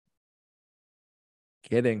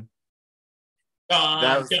 Kidding.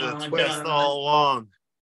 That was the twist all along.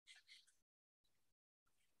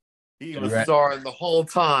 He was Sauron the whole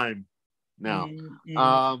time. No.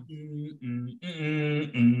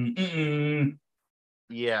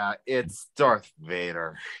 Yeah, it's Darth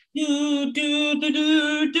Vader.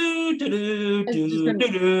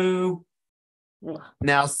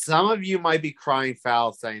 Now, some of you might be crying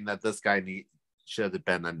foul saying that this guy should have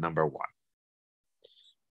been at number 1.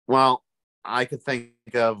 Well, I could think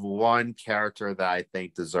of one character that I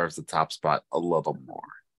think deserves the top spot a little more.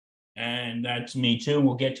 And that's me too.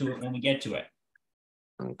 We'll get to it when we get to it.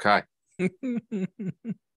 Okay.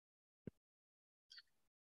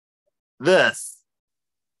 This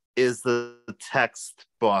is the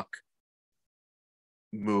textbook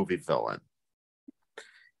movie villain.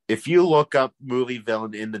 If you look up movie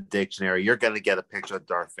villain in the dictionary, you're going to get a picture of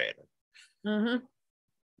Darth Vader. Mm-hmm.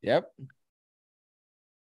 Yep.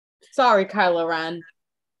 Sorry, Kylo Ren.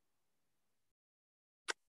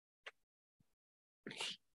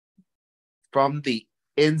 From the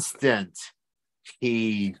instant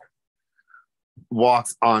he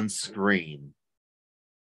walks on screen,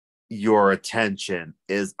 your attention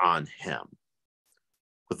is on him.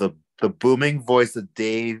 With the booming voice of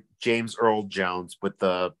James Earl Jones, with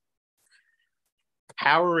the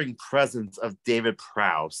powering presence of David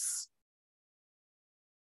Prowse,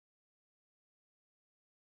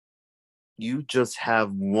 you just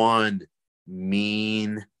have one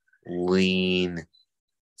mean, lean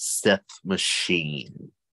Sith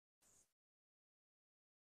machine.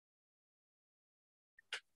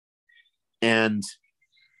 And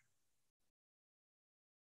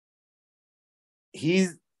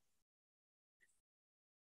he's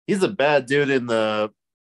a bad dude in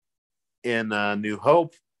New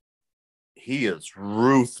Hope. He is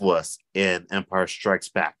ruthless in Empire Strikes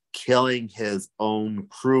Back, killing his own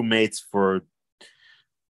crewmates for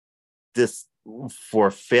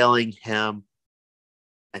failing him.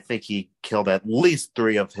 I think he killed at least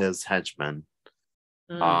 3 of his henchmen.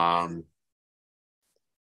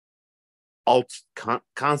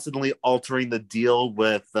 Constantly altering the deal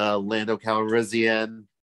with Lando Calrissian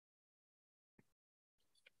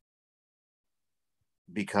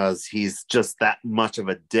because he's just that much of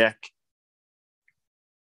a dick.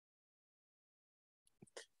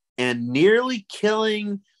 And nearly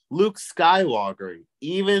killing Luke Skywalker,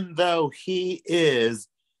 even though he is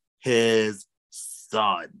his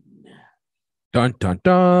son. Dun, dun,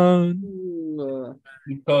 dun.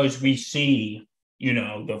 Because we see,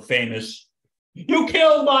 the famous, "You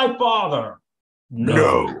killed my father."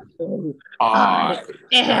 No. I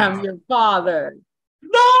am your father.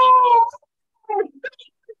 No!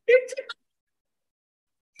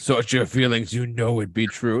 Such your feelings, it'd be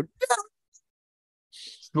true.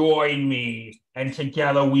 Join me, and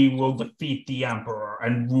together we will defeat the Emperor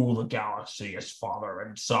and rule the galaxy as father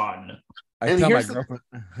and son. I tell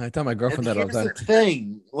my girlfriend that all the time. Here's the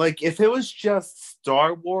thing. Like, if it was just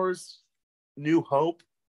Star Wars New Hope,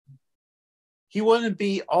 he wouldn't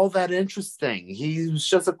be all that interesting. He was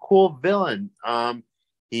just a cool villain.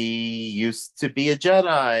 He used to be a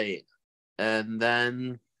Jedi, and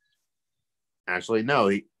then actually, no,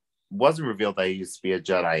 he wasn't revealed that he used to be a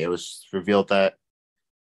Jedi. It was revealed that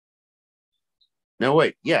he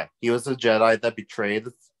was a Jedi that betrayed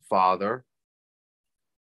his father,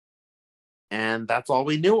 and that's all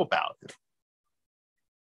we knew about him.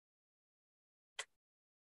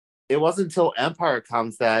 It wasn't until Empire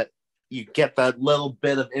comes that you get that little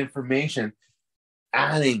bit of information,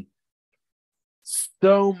 adding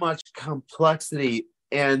so much complexity,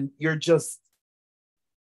 and you're just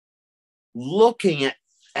looking at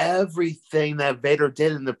everything that Vader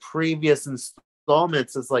did in the previous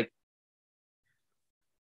installments is like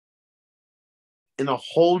in a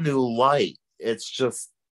whole new light. It's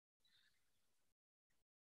just,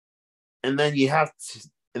 and then you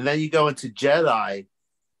go into Jedi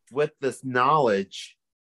with this knowledge,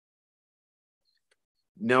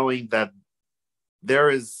 knowing that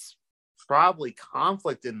there is probably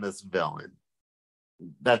conflict in this villain,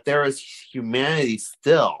 that there is humanity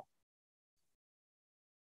still.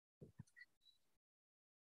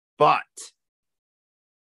 But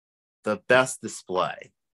the best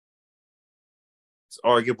display is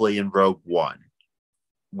arguably in Rogue One,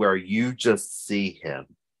 where you just see him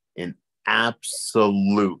in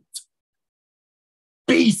absolute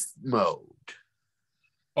beast mode.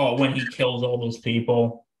 Oh, when he kills all those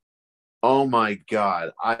people. Oh my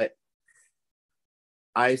God.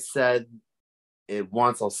 I said it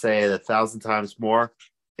once, I'll say it 1,000 times more.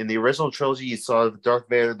 In the original trilogy, you saw Darth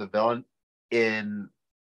Vader, the villain. In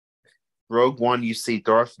Rogue One, you see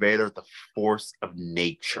Darth Vader, the force of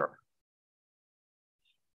nature.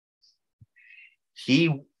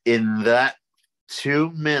 He, in that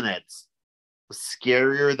 2 minutes, was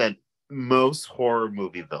scarier than most horror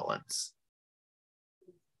movie villains.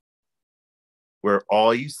 Where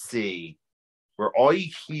all you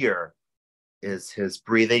hear is his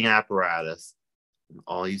breathing apparatus, and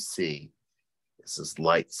all you see is his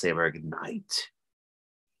lightsaber ignite.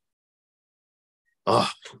 Oh,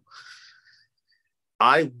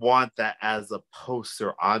 I want that as a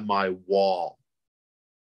poster on my wall.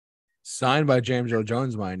 Signed by James Earl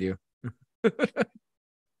Jones, mind you.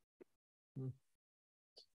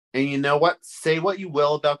 And you know what? Say what you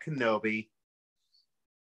will about Kenobi.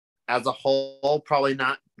 As a whole, probably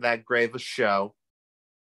not that great of a show.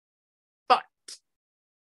 But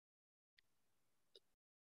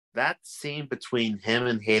that scene between him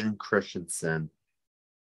and Hayden Christensen,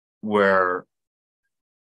 where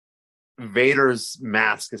Vader's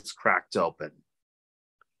mask is cracked open.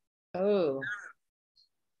 Oh.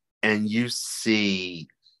 And you see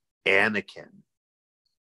Anakin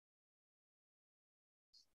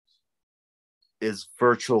is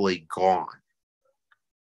virtually gone.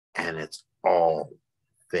 And it's all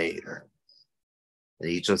Vader. And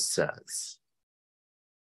he just says,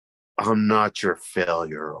 I'm not your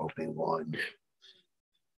failure, Obi-Wan.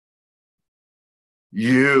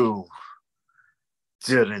 You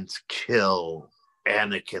didn't kill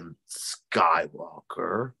Anakin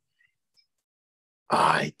Skywalker.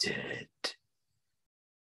 I did.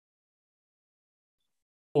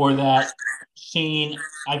 Or that scene,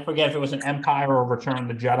 I forget if it was an Empire or Return of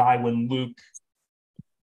the Jedi, when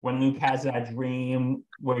Luke has that dream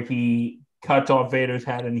where he cuts off Vader's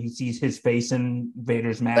head and he sees his face in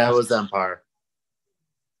Vader's mask. That was Empire.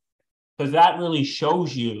 Because that really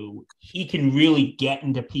shows you he can really get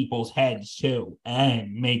into people's heads too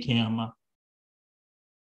and make him.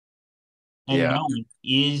 And knowing,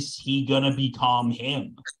 is he gonna become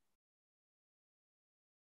him?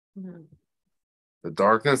 The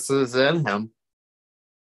darkness is in him.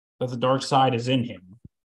 But the dark side is in him.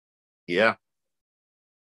 Yeah.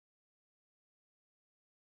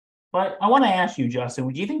 But I want to ask you, Justin,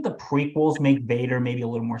 do you think the prequels make Vader maybe a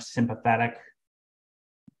little more sympathetic?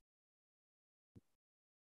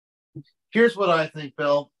 Here's what I think,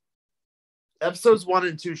 Bill. Episodes 1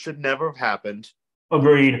 and 2 should never have happened.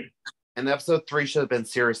 Agreed. And episode 3 should have been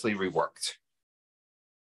seriously reworked.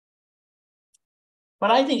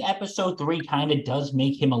 But I think episode 3 kind of does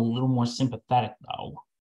make him a little more sympathetic, though.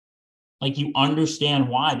 Like, you understand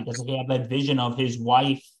why, because they have that vision of his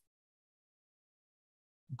wife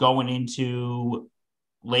going into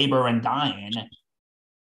labor and dying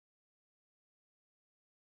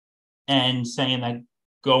and saying that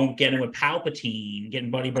go get him with Palpatine, getting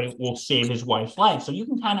buddy will save his wife's life. So you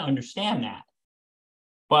can kind of understand that.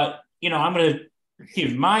 But, I'm going to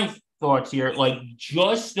give my thoughts here. Like,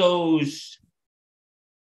 just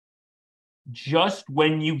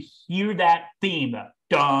when you hear that theme,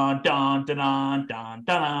 dun, dun, dun, dun, dun,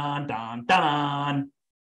 dun, dun, dun,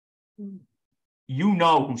 you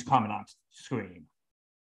know who's coming on screen.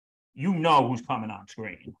 You know who's coming on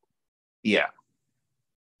screen. Yeah.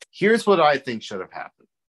 Here's what I think should have happened.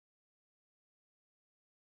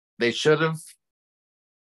 They should have.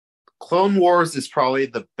 Clone Wars is probably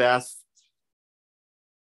the best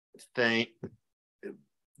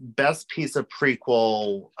piece of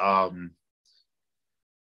prequel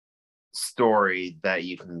story that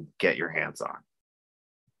you can get your hands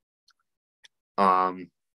on.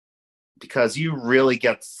 Because you really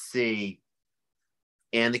get to see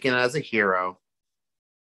Anakin as a hero,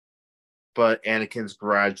 but Anakin's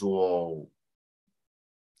gradual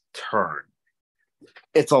turn.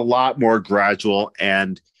 It's a lot more gradual,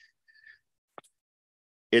 and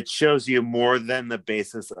it shows you more than the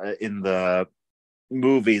basis in the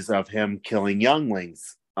movies of him killing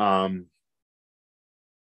younglings. I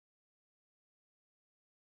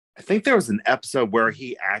think there was an episode where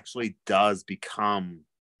he actually does become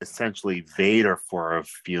essentially Vader for a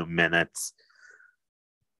few minutes,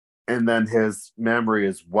 and then his memory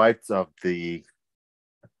is wiped of the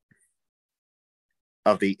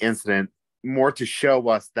incident, more to show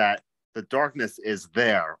us that the darkness is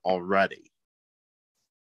there already.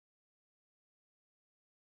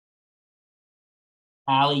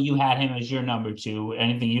 Allie, you had him as your number 2.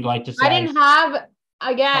 Anything you'd like to say? I didn't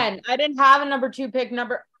have a number 2 pick.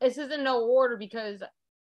 This isn't no order because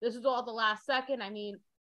this is all at the last second. I mean,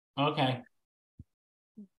 okay.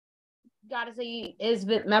 Gotta say he is a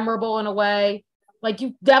bit memorable in a way. Like,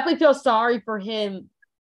 you definitely feel sorry for him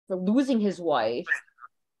for losing his wife.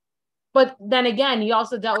 But then again, he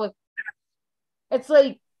also dealt with, it's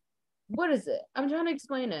like, what is it? I'm trying to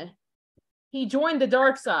explain it. He joined the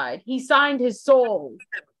dark side. He signed his soul.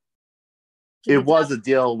 It was a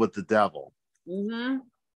deal with the devil. Mm-hmm.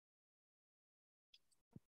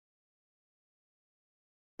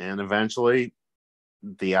 And eventually,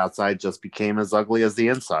 the outside just became as ugly as the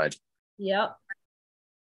inside. Yep.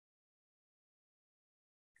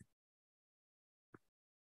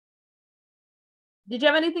 Did you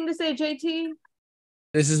have anything to say, JT?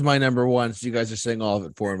 This is my number 1, so you guys are saying all of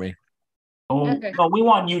it for me. Oh, Okay. no, we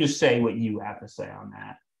want you to say what you have to say on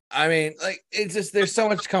that. I mean, like it's just there's so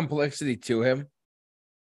much complexity to him.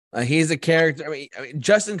 He's a character. I mean,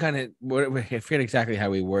 Justin kind of I forget exactly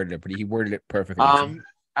how he worded it, but he worded it perfectly.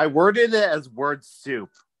 I worded it as word soup,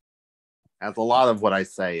 as a lot of what I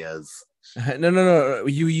say is. No.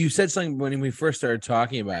 You said something when we first started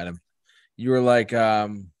talking about him. You were like,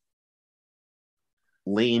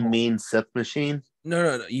 Lean, mean Sith machine.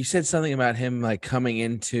 no. You said something about him like coming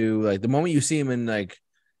into like the moment you see him in like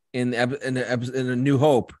in a New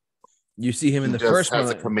Hope, you see him in the first one. Has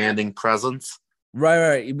a commanding presence.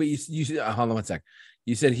 Right. But you hold on one sec.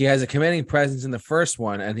 You said he has a commanding presence in the first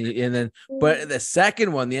one, but the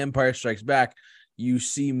second one, The Empire Strikes Back, you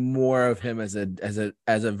see more of him as a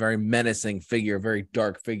very menacing figure, a very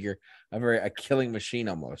dark figure, a killing machine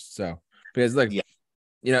almost. So because like you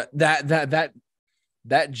know that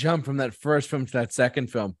jump from that first film to that second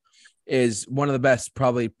film is one of the best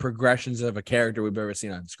probably progressions of a character we've ever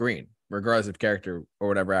seen on screen, regardless of character or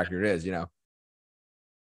whatever actor it is, you know.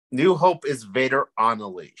 New Hope is Vader on a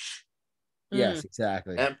leash. Yes,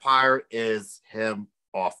 exactly. Empire is him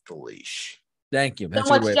off the leash. Thank you. So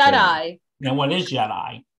what's Jedi? Now, what is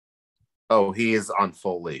Jedi? Oh, he is on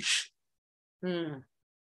full leash.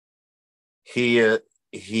 He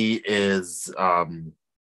is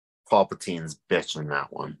Palpatine's bitch in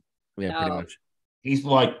that one. Yeah, pretty much. He's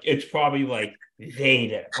like, it's probably like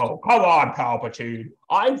Vader. Oh, come on, Palpatine.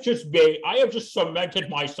 I have just cemented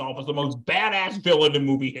myself as the most badass villain in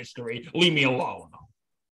movie history. Leave me alone.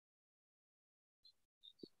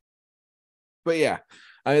 But yeah,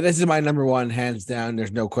 I mean, this is my number one, hands down.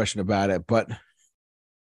 There's no question about it. But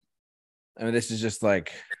I mean, this is just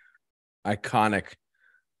like iconic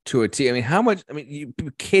to a T. I mean, how much? I mean,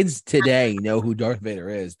 kids today know who Darth Vader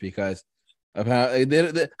is because of how they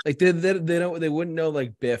wouldn't know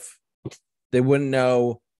like Biff, they wouldn't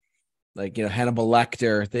know like Hannibal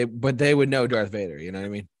Lecter. But they would know Darth Vader. You know what I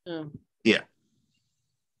mean? Yeah.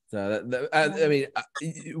 So I mean,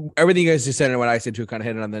 everything you guys just said and what I said too kind of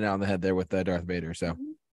hit it on the nail on the head there with Darth Vader. So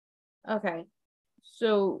okay,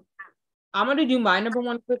 so I'm gonna do my number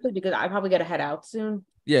one quickly because I probably gotta head out soon.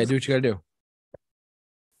 Yeah, do what you gotta do.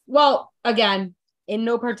 Well, again, in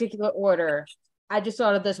no particular order. I just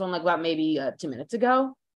thought of this one like about maybe 2 minutes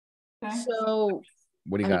ago. Okay. So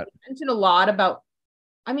what do you got? You mentioned a lot about.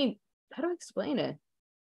 I mean, how do I explain it?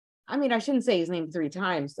 I mean, I shouldn't say his name 3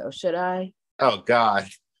 times though, should I? Oh God.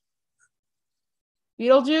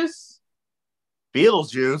 Beetlejuice.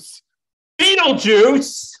 Beetlejuice.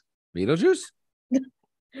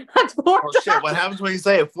 That's 4 times. Shit! What happens when you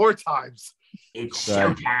say it 4 times? It's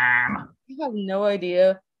showtime. I have no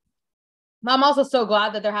idea. I'm also so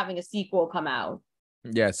glad that they're having a sequel come out.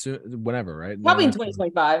 Yeah, so whenever, right? Probably in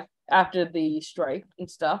 2025 after the strike and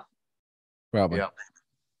stuff. Probably. Yeah.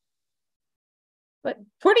 But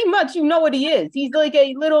pretty much, you know what he is. He's like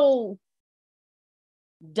a little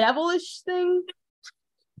devilish thing.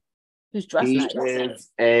 Who's dressed He nice. is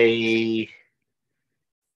a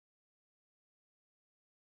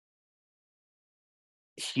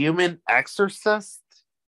human exorcist.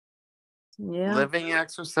 Yeah. Living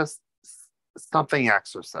exorcist. Something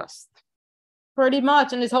exorcist. Pretty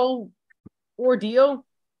much. And his whole ordeal,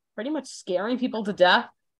 pretty much scaring people to death.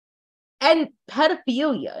 And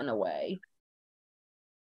pedophilia in a way.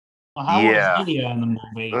 Well, how was Lydia in the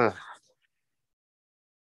movie? Ugh.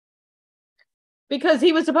 Because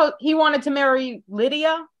he wanted to marry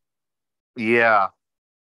Lydia. Yeah.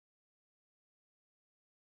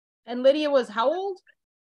 And Lydia was how old?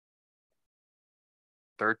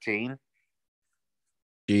 13.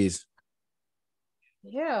 Jeez.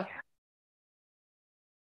 Yeah.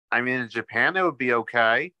 I mean, in Japan, it would be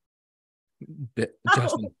okay.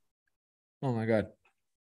 Justin. Oh my God.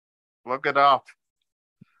 Look it up.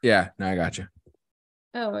 Yeah, no, I got you.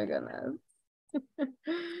 Oh my goodness.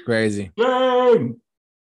 Crazy. Dang!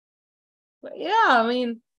 But yeah, I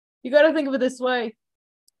mean, you got to think of it this way.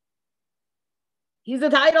 He's the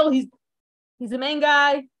title. He's the main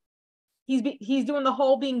guy. He's doing the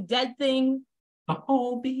whole being dead thing. The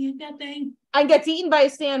whole being dead thing. And gets eaten by a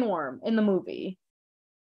sandworm in the movie.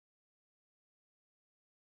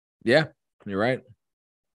 Yeah, you're right.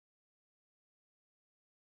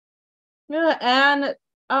 Yeah, and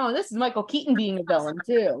this is Michael Keaton being a villain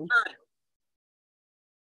too.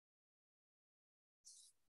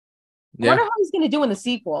 I wonder how he's going to do in the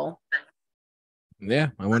sequel. Yeah,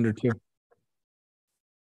 I wonder too.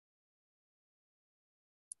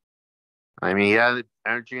 I mean, he had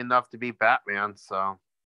energy enough to be Batman, so.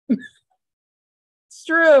 It's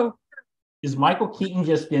true. Is Michael Keaton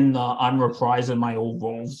just in the I'm reprising my old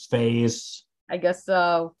roles phase? I guess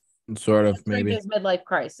so. Sort of, maybe. His midlife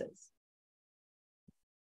crisis.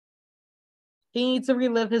 He needs to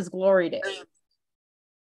relive his glory days.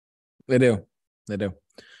 They do.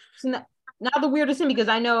 So now the weirdest thing, because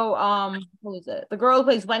I know who is it? The girl who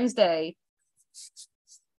plays Wednesday,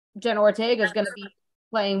 Jenna Ortega, is going to be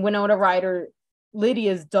playing Winona Ryder,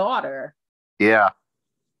 Lydia's daughter. Yeah.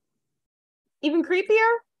 Even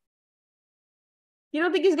creepier. You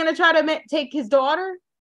don't think he's going to try to take his daughter,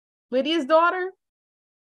 Lydia's daughter?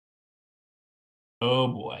 Oh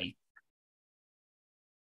boy.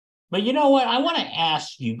 But you know what? I want to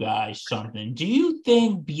ask you guys something. Do you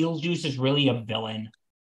think Beetlejuice is really a villain?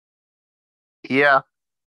 Yeah.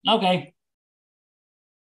 Okay.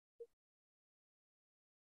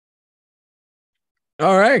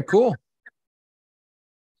 All right, cool.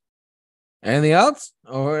 Anything else?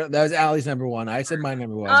 Or that was Allie's number one. I said my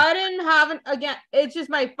number one. I didn't have again. It's just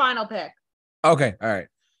my final pick. Okay, all right.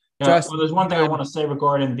 Yeah, well, there's one thing I want to say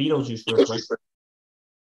regarding Beetlejuice real quick.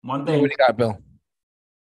 One thing. What do you got, Bill?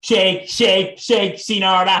 Shake, shake, shake,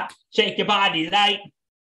 Sinora. Shake your body, right?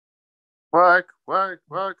 Work,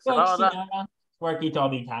 Sinora. Work it all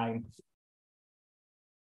the time.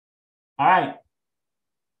 All right.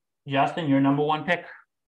 Justin, your number one pick?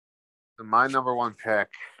 My number one pick.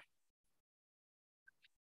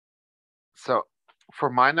 So, for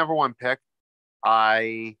my number one pick,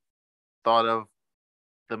 I thought of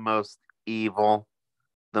the most evil,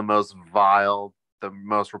 the most vile, the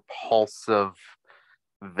most repulsive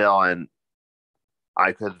villain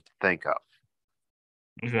I could think of.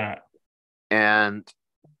 Who's that? And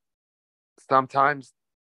sometimes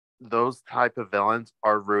those type of villains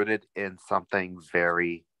are rooted in something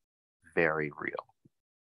very, very real.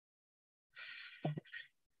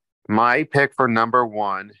 My pick for number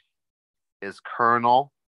one is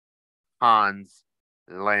Colonel Hans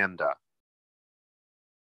Landa.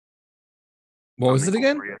 What was it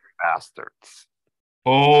again? Bastards.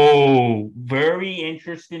 Oh, very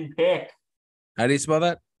interesting pick. How do you spell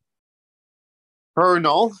that?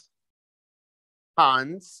 Colonel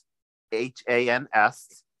Hans,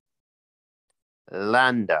 Hans,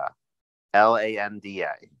 Landa,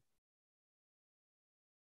 Landa.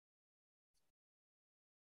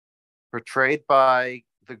 Portrayed by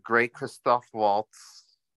the great Christoph Waltz.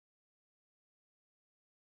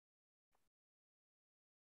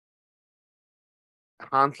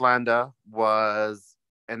 Hans Landa was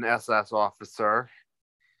an SS officer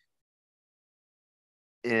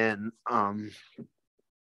in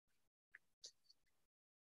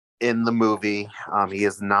the movie. He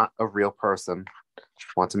is not a real person. I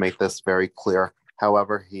want to make this very clear.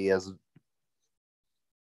 However, he was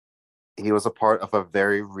a part of a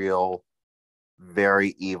very real,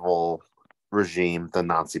 very evil regime, the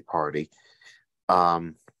Nazi Party.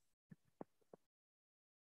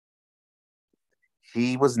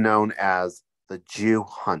 He was known as the Jew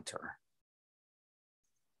Hunter.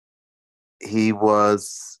 He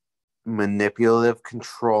was manipulative,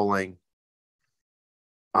 controlling,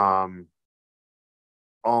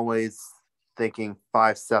 always thinking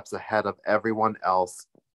 5 steps ahead of everyone else,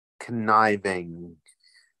 conniving,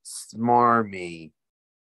 smarmy,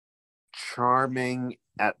 charming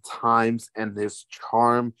at times, and his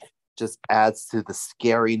charm just adds to the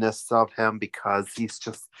scariness of him because he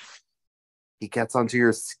gets under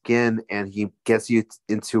your skin and he gets you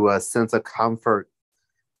into a sense of comfort,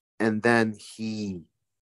 and then he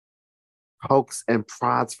pokes and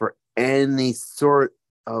prods for any sort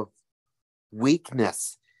of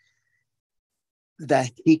weakness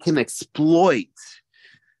that he can exploit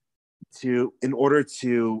in order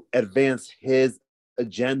to advance his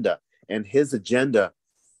agenda. And his agenda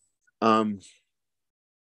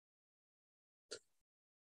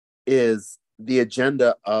is the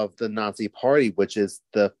agenda of the Nazi Party, which is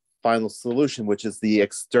the final solution, which is the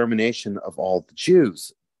extermination of all the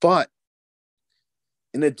Jews. But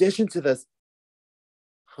in addition to this,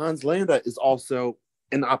 Hans Landa is also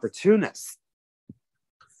an opportunist,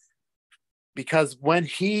 because when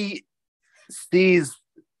he sees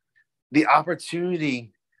the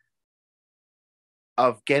opportunity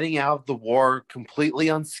of getting out of the war completely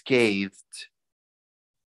unscathed,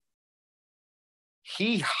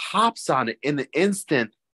 he hops on it in the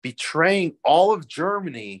instant, betraying all of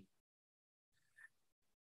Germany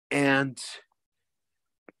and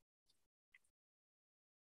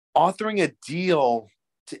authoring a deal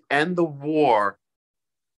to end the war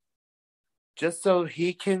just so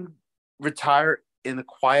he can retire in a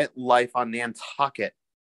quiet life on Nantucket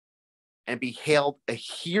and be hailed a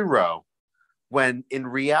hero, when in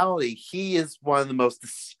reality he is one of the most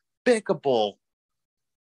despicable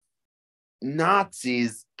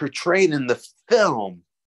Nazis portrayed in the film.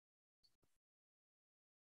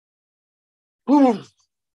 Ooh.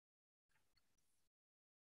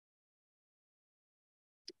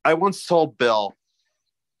 I once told Bill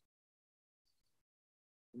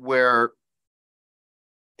where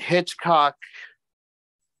Hitchcock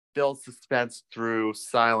builds suspense through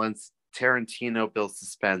silence, Tarantino builds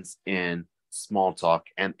suspense in small talk,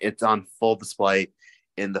 and it's on full display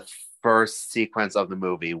in the first sequence of the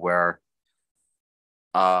movie where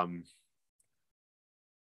Colonel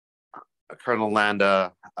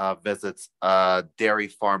Landa visits a dairy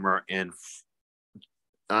farmer in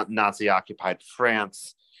Nazi-occupied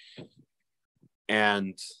France,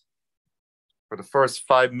 and for the first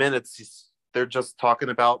 5 minutes, they're just talking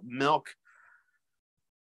about milk,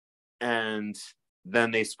 and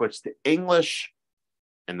then they switch to English,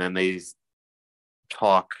 and then they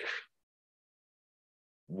talk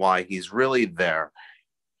why he's really there,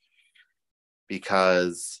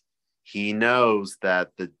 because he knows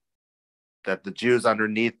that the Jews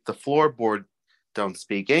underneath the floorboard don't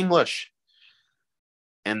speak English,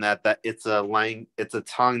 and that it's a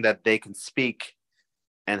tongue that they can speak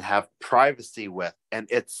and have privacy with. And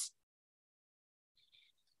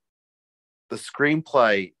the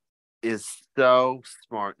screenplay is so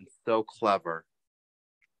smart and so clever,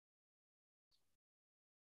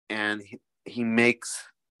 and he makes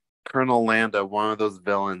Colonel Landa one of those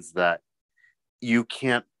villains that you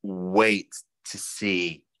can't wait to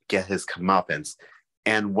see get his comeuppance.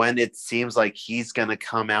 And when it seems like he's going to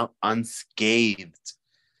come out unscathed,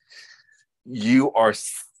 you are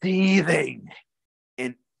seething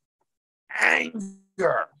in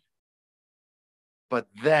anger. But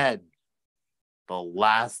then the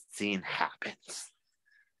last scene happens.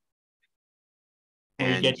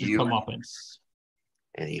 And he gets his comeuppance.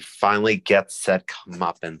 And he finally gets said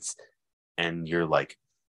comeuppance. And you're like,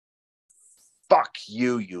 fuck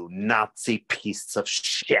you, you Nazi piece of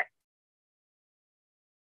shit.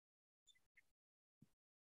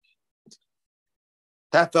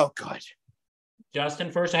 That felt good.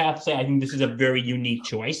 Justin, first I have to say, I think this is a very unique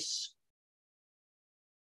choice.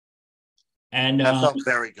 And that felt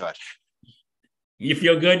very good. You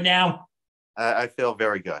feel good now? I feel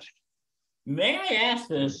very good. May I ask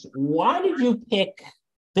this? Why did you pick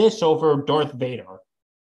this over Darth Vader?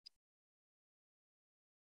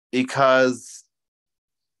 Because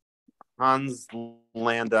Hans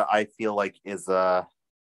Landa, I feel like, is a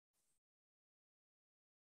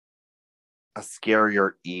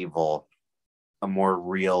scarier evil, a more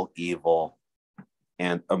real evil,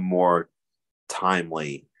 and a more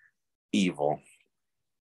timely evil.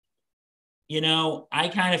 You know, I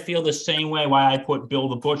kind of feel the same way why I put Bill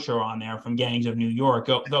the Butcher on there from Gangs of New York,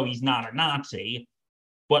 though he's not a Nazi.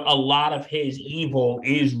 But a lot of his evil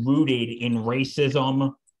is rooted in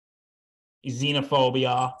racism,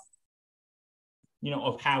 xenophobia,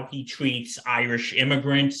 of how he treats Irish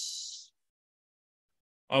immigrants.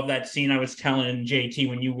 Of that scene I was telling JT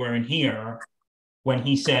when you weren't here, when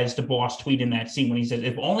he says to Boss Tweed in that scene, when he says,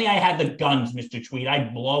 if only I had the guns, Mr. Tweed,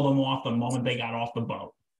 I'd blow them off the moment they got off the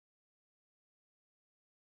boat.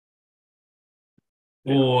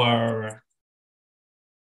 Yeah. Or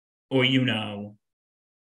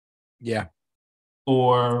Yeah.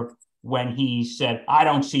 Or when he said, I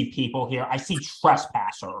don't see people here, I see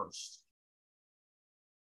trespassers.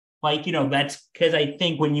 That's because I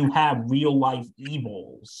think when you have real life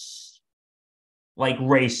evils, like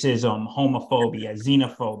racism, homophobia,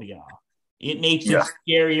 xenophobia, it makes it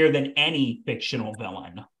scarier than any fictional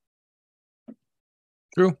villain.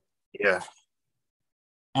 True. Yeah.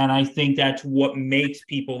 And I think that's what makes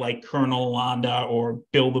people like Colonel Landa or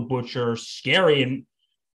Bill the Butcher scary, and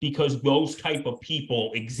because those type of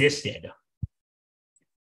people existed.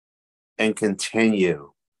 And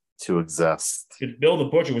continue to exist. Because Bill the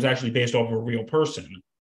Butcher was actually based off of a real person.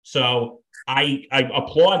 So I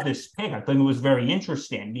applaud this pick. I think it was very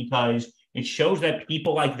interesting because it shows that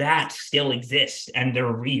people like that still exist and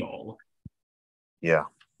they're real. Yeah.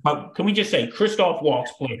 But can we just say Christoph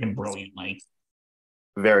Waltz played him brilliantly?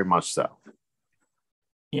 Very much so.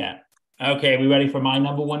 Yeah. Okay, we ready for my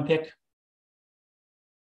number one pick?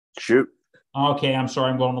 Shoot. Okay, I'm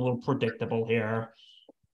sorry, I'm going a little predictable here.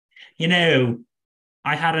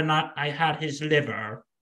 I had his liver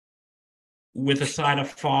with a side of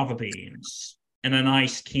fava beans and a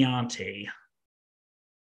nice Chianti.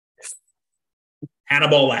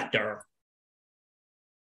 Hannibal Lecter.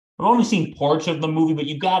 I've only seen parts of the movie, but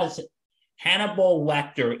you gotta say, Hannibal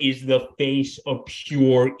Lecter is the face of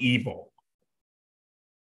pure evil.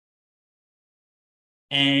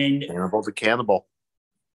 And Hannibal's a cannibal.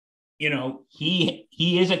 He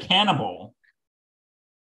is a cannibal.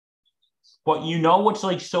 But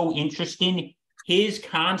what's so interesting? His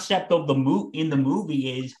concept of in the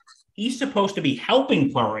movie is he's supposed to be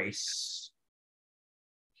helping Clarice.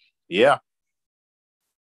 Yeah.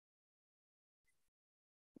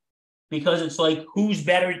 because it's like, who's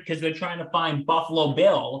better? Because they're trying to find Buffalo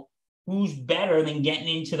Bill. Who's better than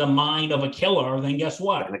getting into the mind of a killer? Then guess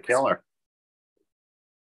what? And a killer.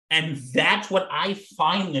 And that's what I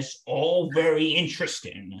find this all very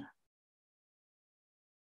interesting.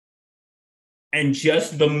 And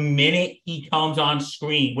just the minute he comes on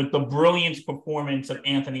screen with the brilliant performance of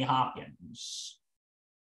Anthony Hopkins.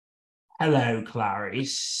 Hello,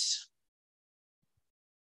 Clarice.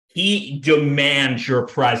 He demands your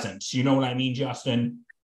presence. You know what I mean, Justin?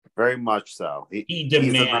 Very much so. He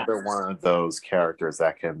demands. He's another one of those characters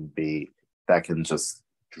that can just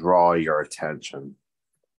draw your attention.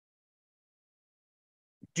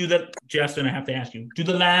 Justin, I have to ask you, do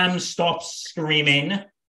the lambs stop screaming?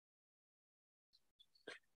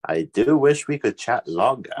 I do wish we could chat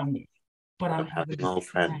longer. But I'm having an old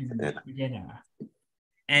friend for dinner.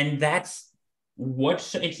 And that's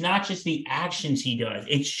it's not just the actions he does,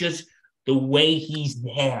 it's just the way he's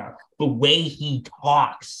there, the way he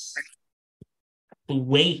talks, the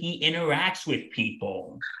way he interacts with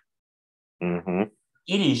people. Mm-hmm.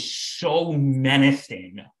 It is so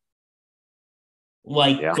menacing.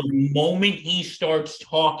 Like the moment he starts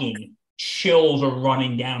talking, chills are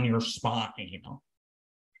running down your spine, you know.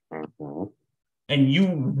 Mm-hmm. And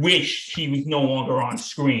you wish he was no longer on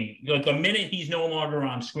screen. Like the minute he's no longer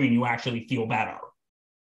on screen, you actually feel better.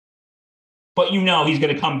 But you know he's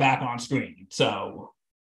going to come back on screen. So,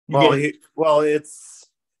 it's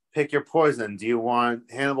pick your poison. Do you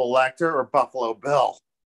want Hannibal Lecter or Buffalo Bill?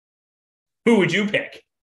 Who would you pick?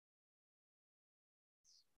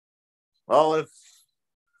 Well, if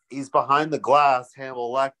he's behind the glass,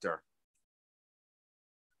 Hannibal Lecter.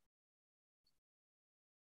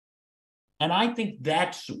 And I think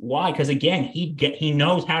that's why, because again, he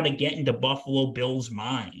knows how to get into Buffalo Bill's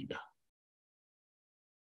mind.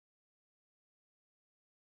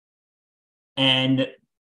 And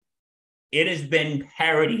it has been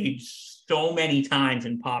parodied so many times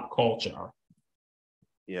in pop culture.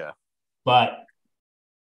 Yeah. But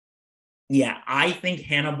yeah, I think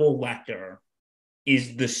Hannibal Lecter is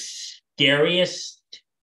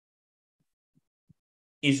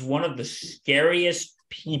one of the scariest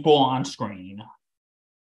people on screen.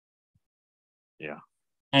 Yeah.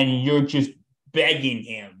 And you're just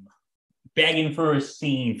begging for a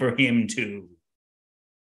scene for him to.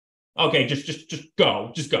 Okay, just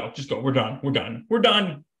go. We're done.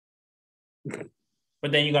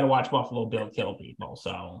 But then you got to watch Buffalo Bill kill people,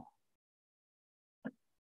 so.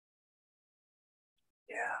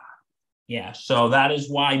 Yeah, so that is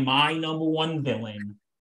why my number one villain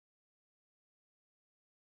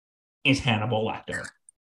is Hannibal Lecter.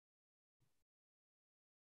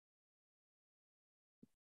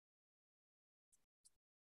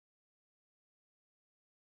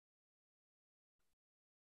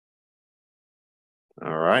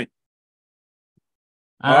 All right.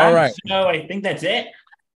 All right. So I think that's it.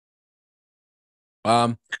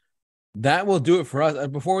 That will do it for us.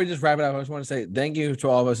 Before we just wrap it up, I just want to say thank you to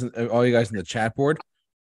all of us, all you guys in the chat board,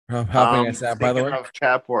 for helping us out. By the way, of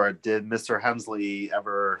chat board, did Mr. Hemsley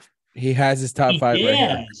ever? He has his top 5 right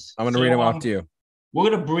here. I'm going to read them off to you. I'm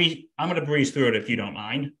going to breeze through it if you don't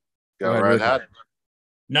mind. Go right ahead.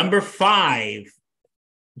 Number 5,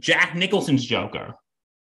 Jack Nicholson's Joker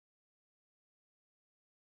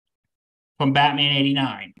from Batman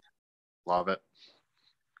 '89. Love it.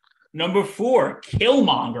 Number 4,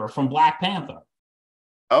 Killmonger from Black Panther.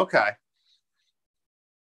 Okay.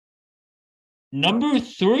 Number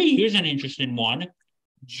 3, here's an interesting one.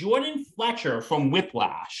 Jordan Fletcher from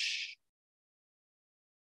Whiplash.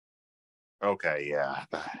 Okay, yeah.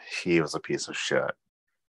 He was a piece of shit.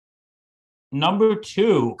 Number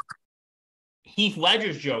 2, Heath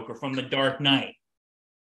Ledger's Joker from The Dark Knight.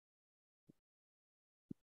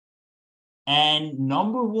 And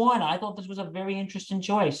number 1, I thought this was a very interesting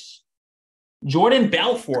choice. Jordan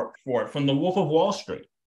Belfort from The Wolf of Wall Street.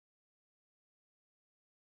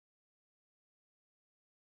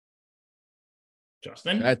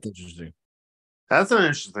 Justin? That's interesting. That's an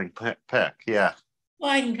interesting pick, yeah.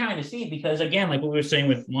 Well, I can kind of see it because, again, like what we were saying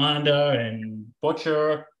with Wanda and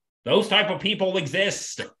Butcher, those type of people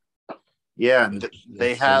exist. Yeah, and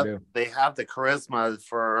they have the charisma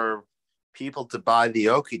for people to buy the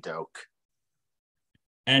okie doke.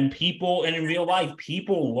 And in real life,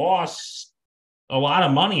 people lost a lot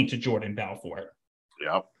of money to Jordan Belfort.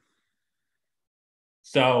 Yep.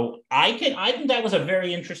 So I think that was a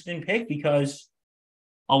very interesting pick because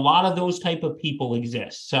a lot of those type of people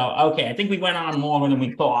exist. So, okay, I think we went on longer than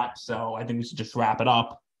we thought. So I think we should just wrap it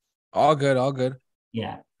up. All good.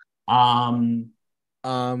 Yeah. Anything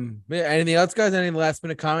else, guys? Any last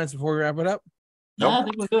minute comments before we wrap it up? No, I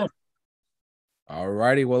think we're good. All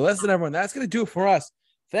righty. Well, listen, everyone, that's going to do it for us.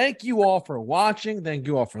 Thank you all for watching. Thank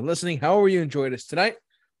you all for listening. However you enjoyed us tonight.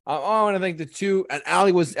 I want to thank the two, and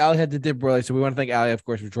Allie had to dip early, so we want to thank Allie, of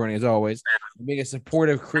course, for joining as always, and being a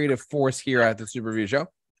supportive, creative force here at the Super Review Show.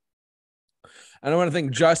 And I want to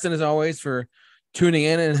thank Justin, as always, for tuning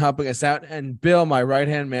in and helping us out, and Bill, my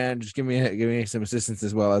right-hand man, just give me some assistance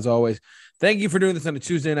as well, as always. Thank you for doing this on a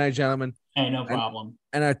Tuesday night, gentlemen. Hey, no problem.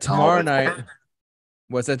 And tomorrow night,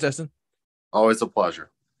 what's that, Justin? Always a pleasure.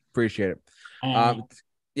 Appreciate it.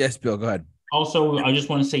 Yes, Bill, go ahead. Also, I just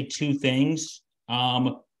want to say two things.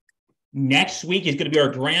 Next week is going to be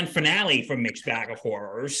our grand finale for Mixed Bag of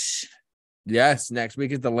Horrors. Yes, next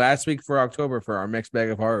week is the last week for October for our Mixed Bag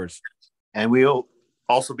of Horrors. And we'll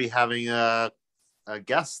also be having a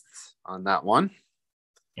guest on that one.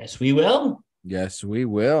 Yes, we will. Yes, we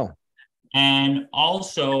will. And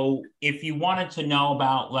also, if you wanted to know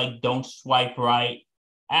about, like, Don't Swipe Right,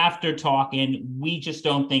 after talking, we just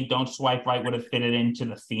don't think Don't Swipe Right would have fitted into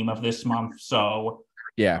the theme of this month. So,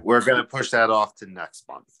 yeah, we're going to push that off to next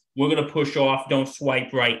month. We're going to push off Don't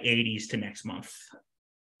Swipe Right 80s to next month.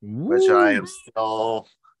 Which I am still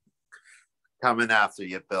coming after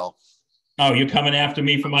you, Bill. Oh, you're coming after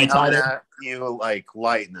me for my title? Coming at you like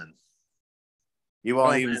lightning. You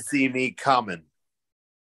won't even see me coming.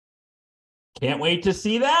 Can't wait to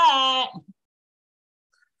see that.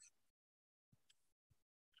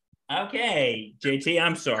 Okay, JT,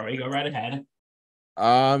 I'm sorry. Go right ahead.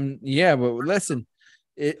 Yeah, but listen,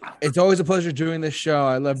 it's always a pleasure doing this show.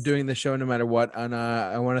 I love doing this show no matter what. And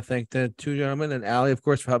I want to thank the two gentlemen and Allie, of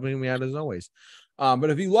course, for helping me out as always.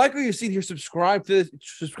 But if you like what you see here, subscribe to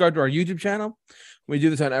our YouTube channel. We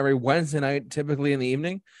do this on every Wednesday night, typically in the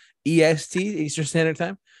evening, EST, Eastern Standard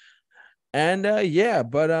Time. And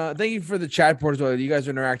thank you for the chat board as well. You guys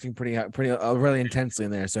are interacting pretty really intensely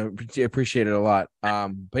in there, so appreciate it a lot.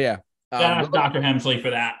 Shout out to Dr. Hemsley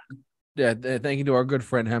for that. Yeah, thank you to our good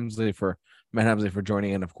friend Matt Hemsley for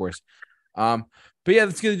joining in, of course.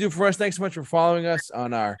 That's gonna do it for us. Thanks so much for following us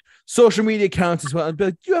on our social media accounts as well. And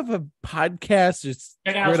Bill, do you have a podcast?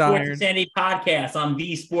 Check out Sports Insanity Podcast on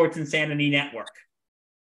the Sports Insanity Network.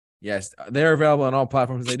 Yes, they're available on all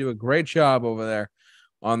platforms. They do a great job over there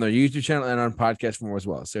on their YouTube channel and on podcast form as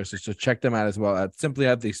well. So check them out as well simply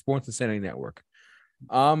at the Sports Insanity Network.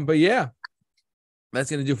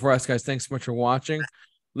 That's gonna do for us, guys. Thanks so much for watching,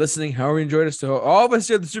 listening, however you enjoyed us. So all of us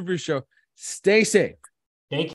here at the Super Show, stay safe,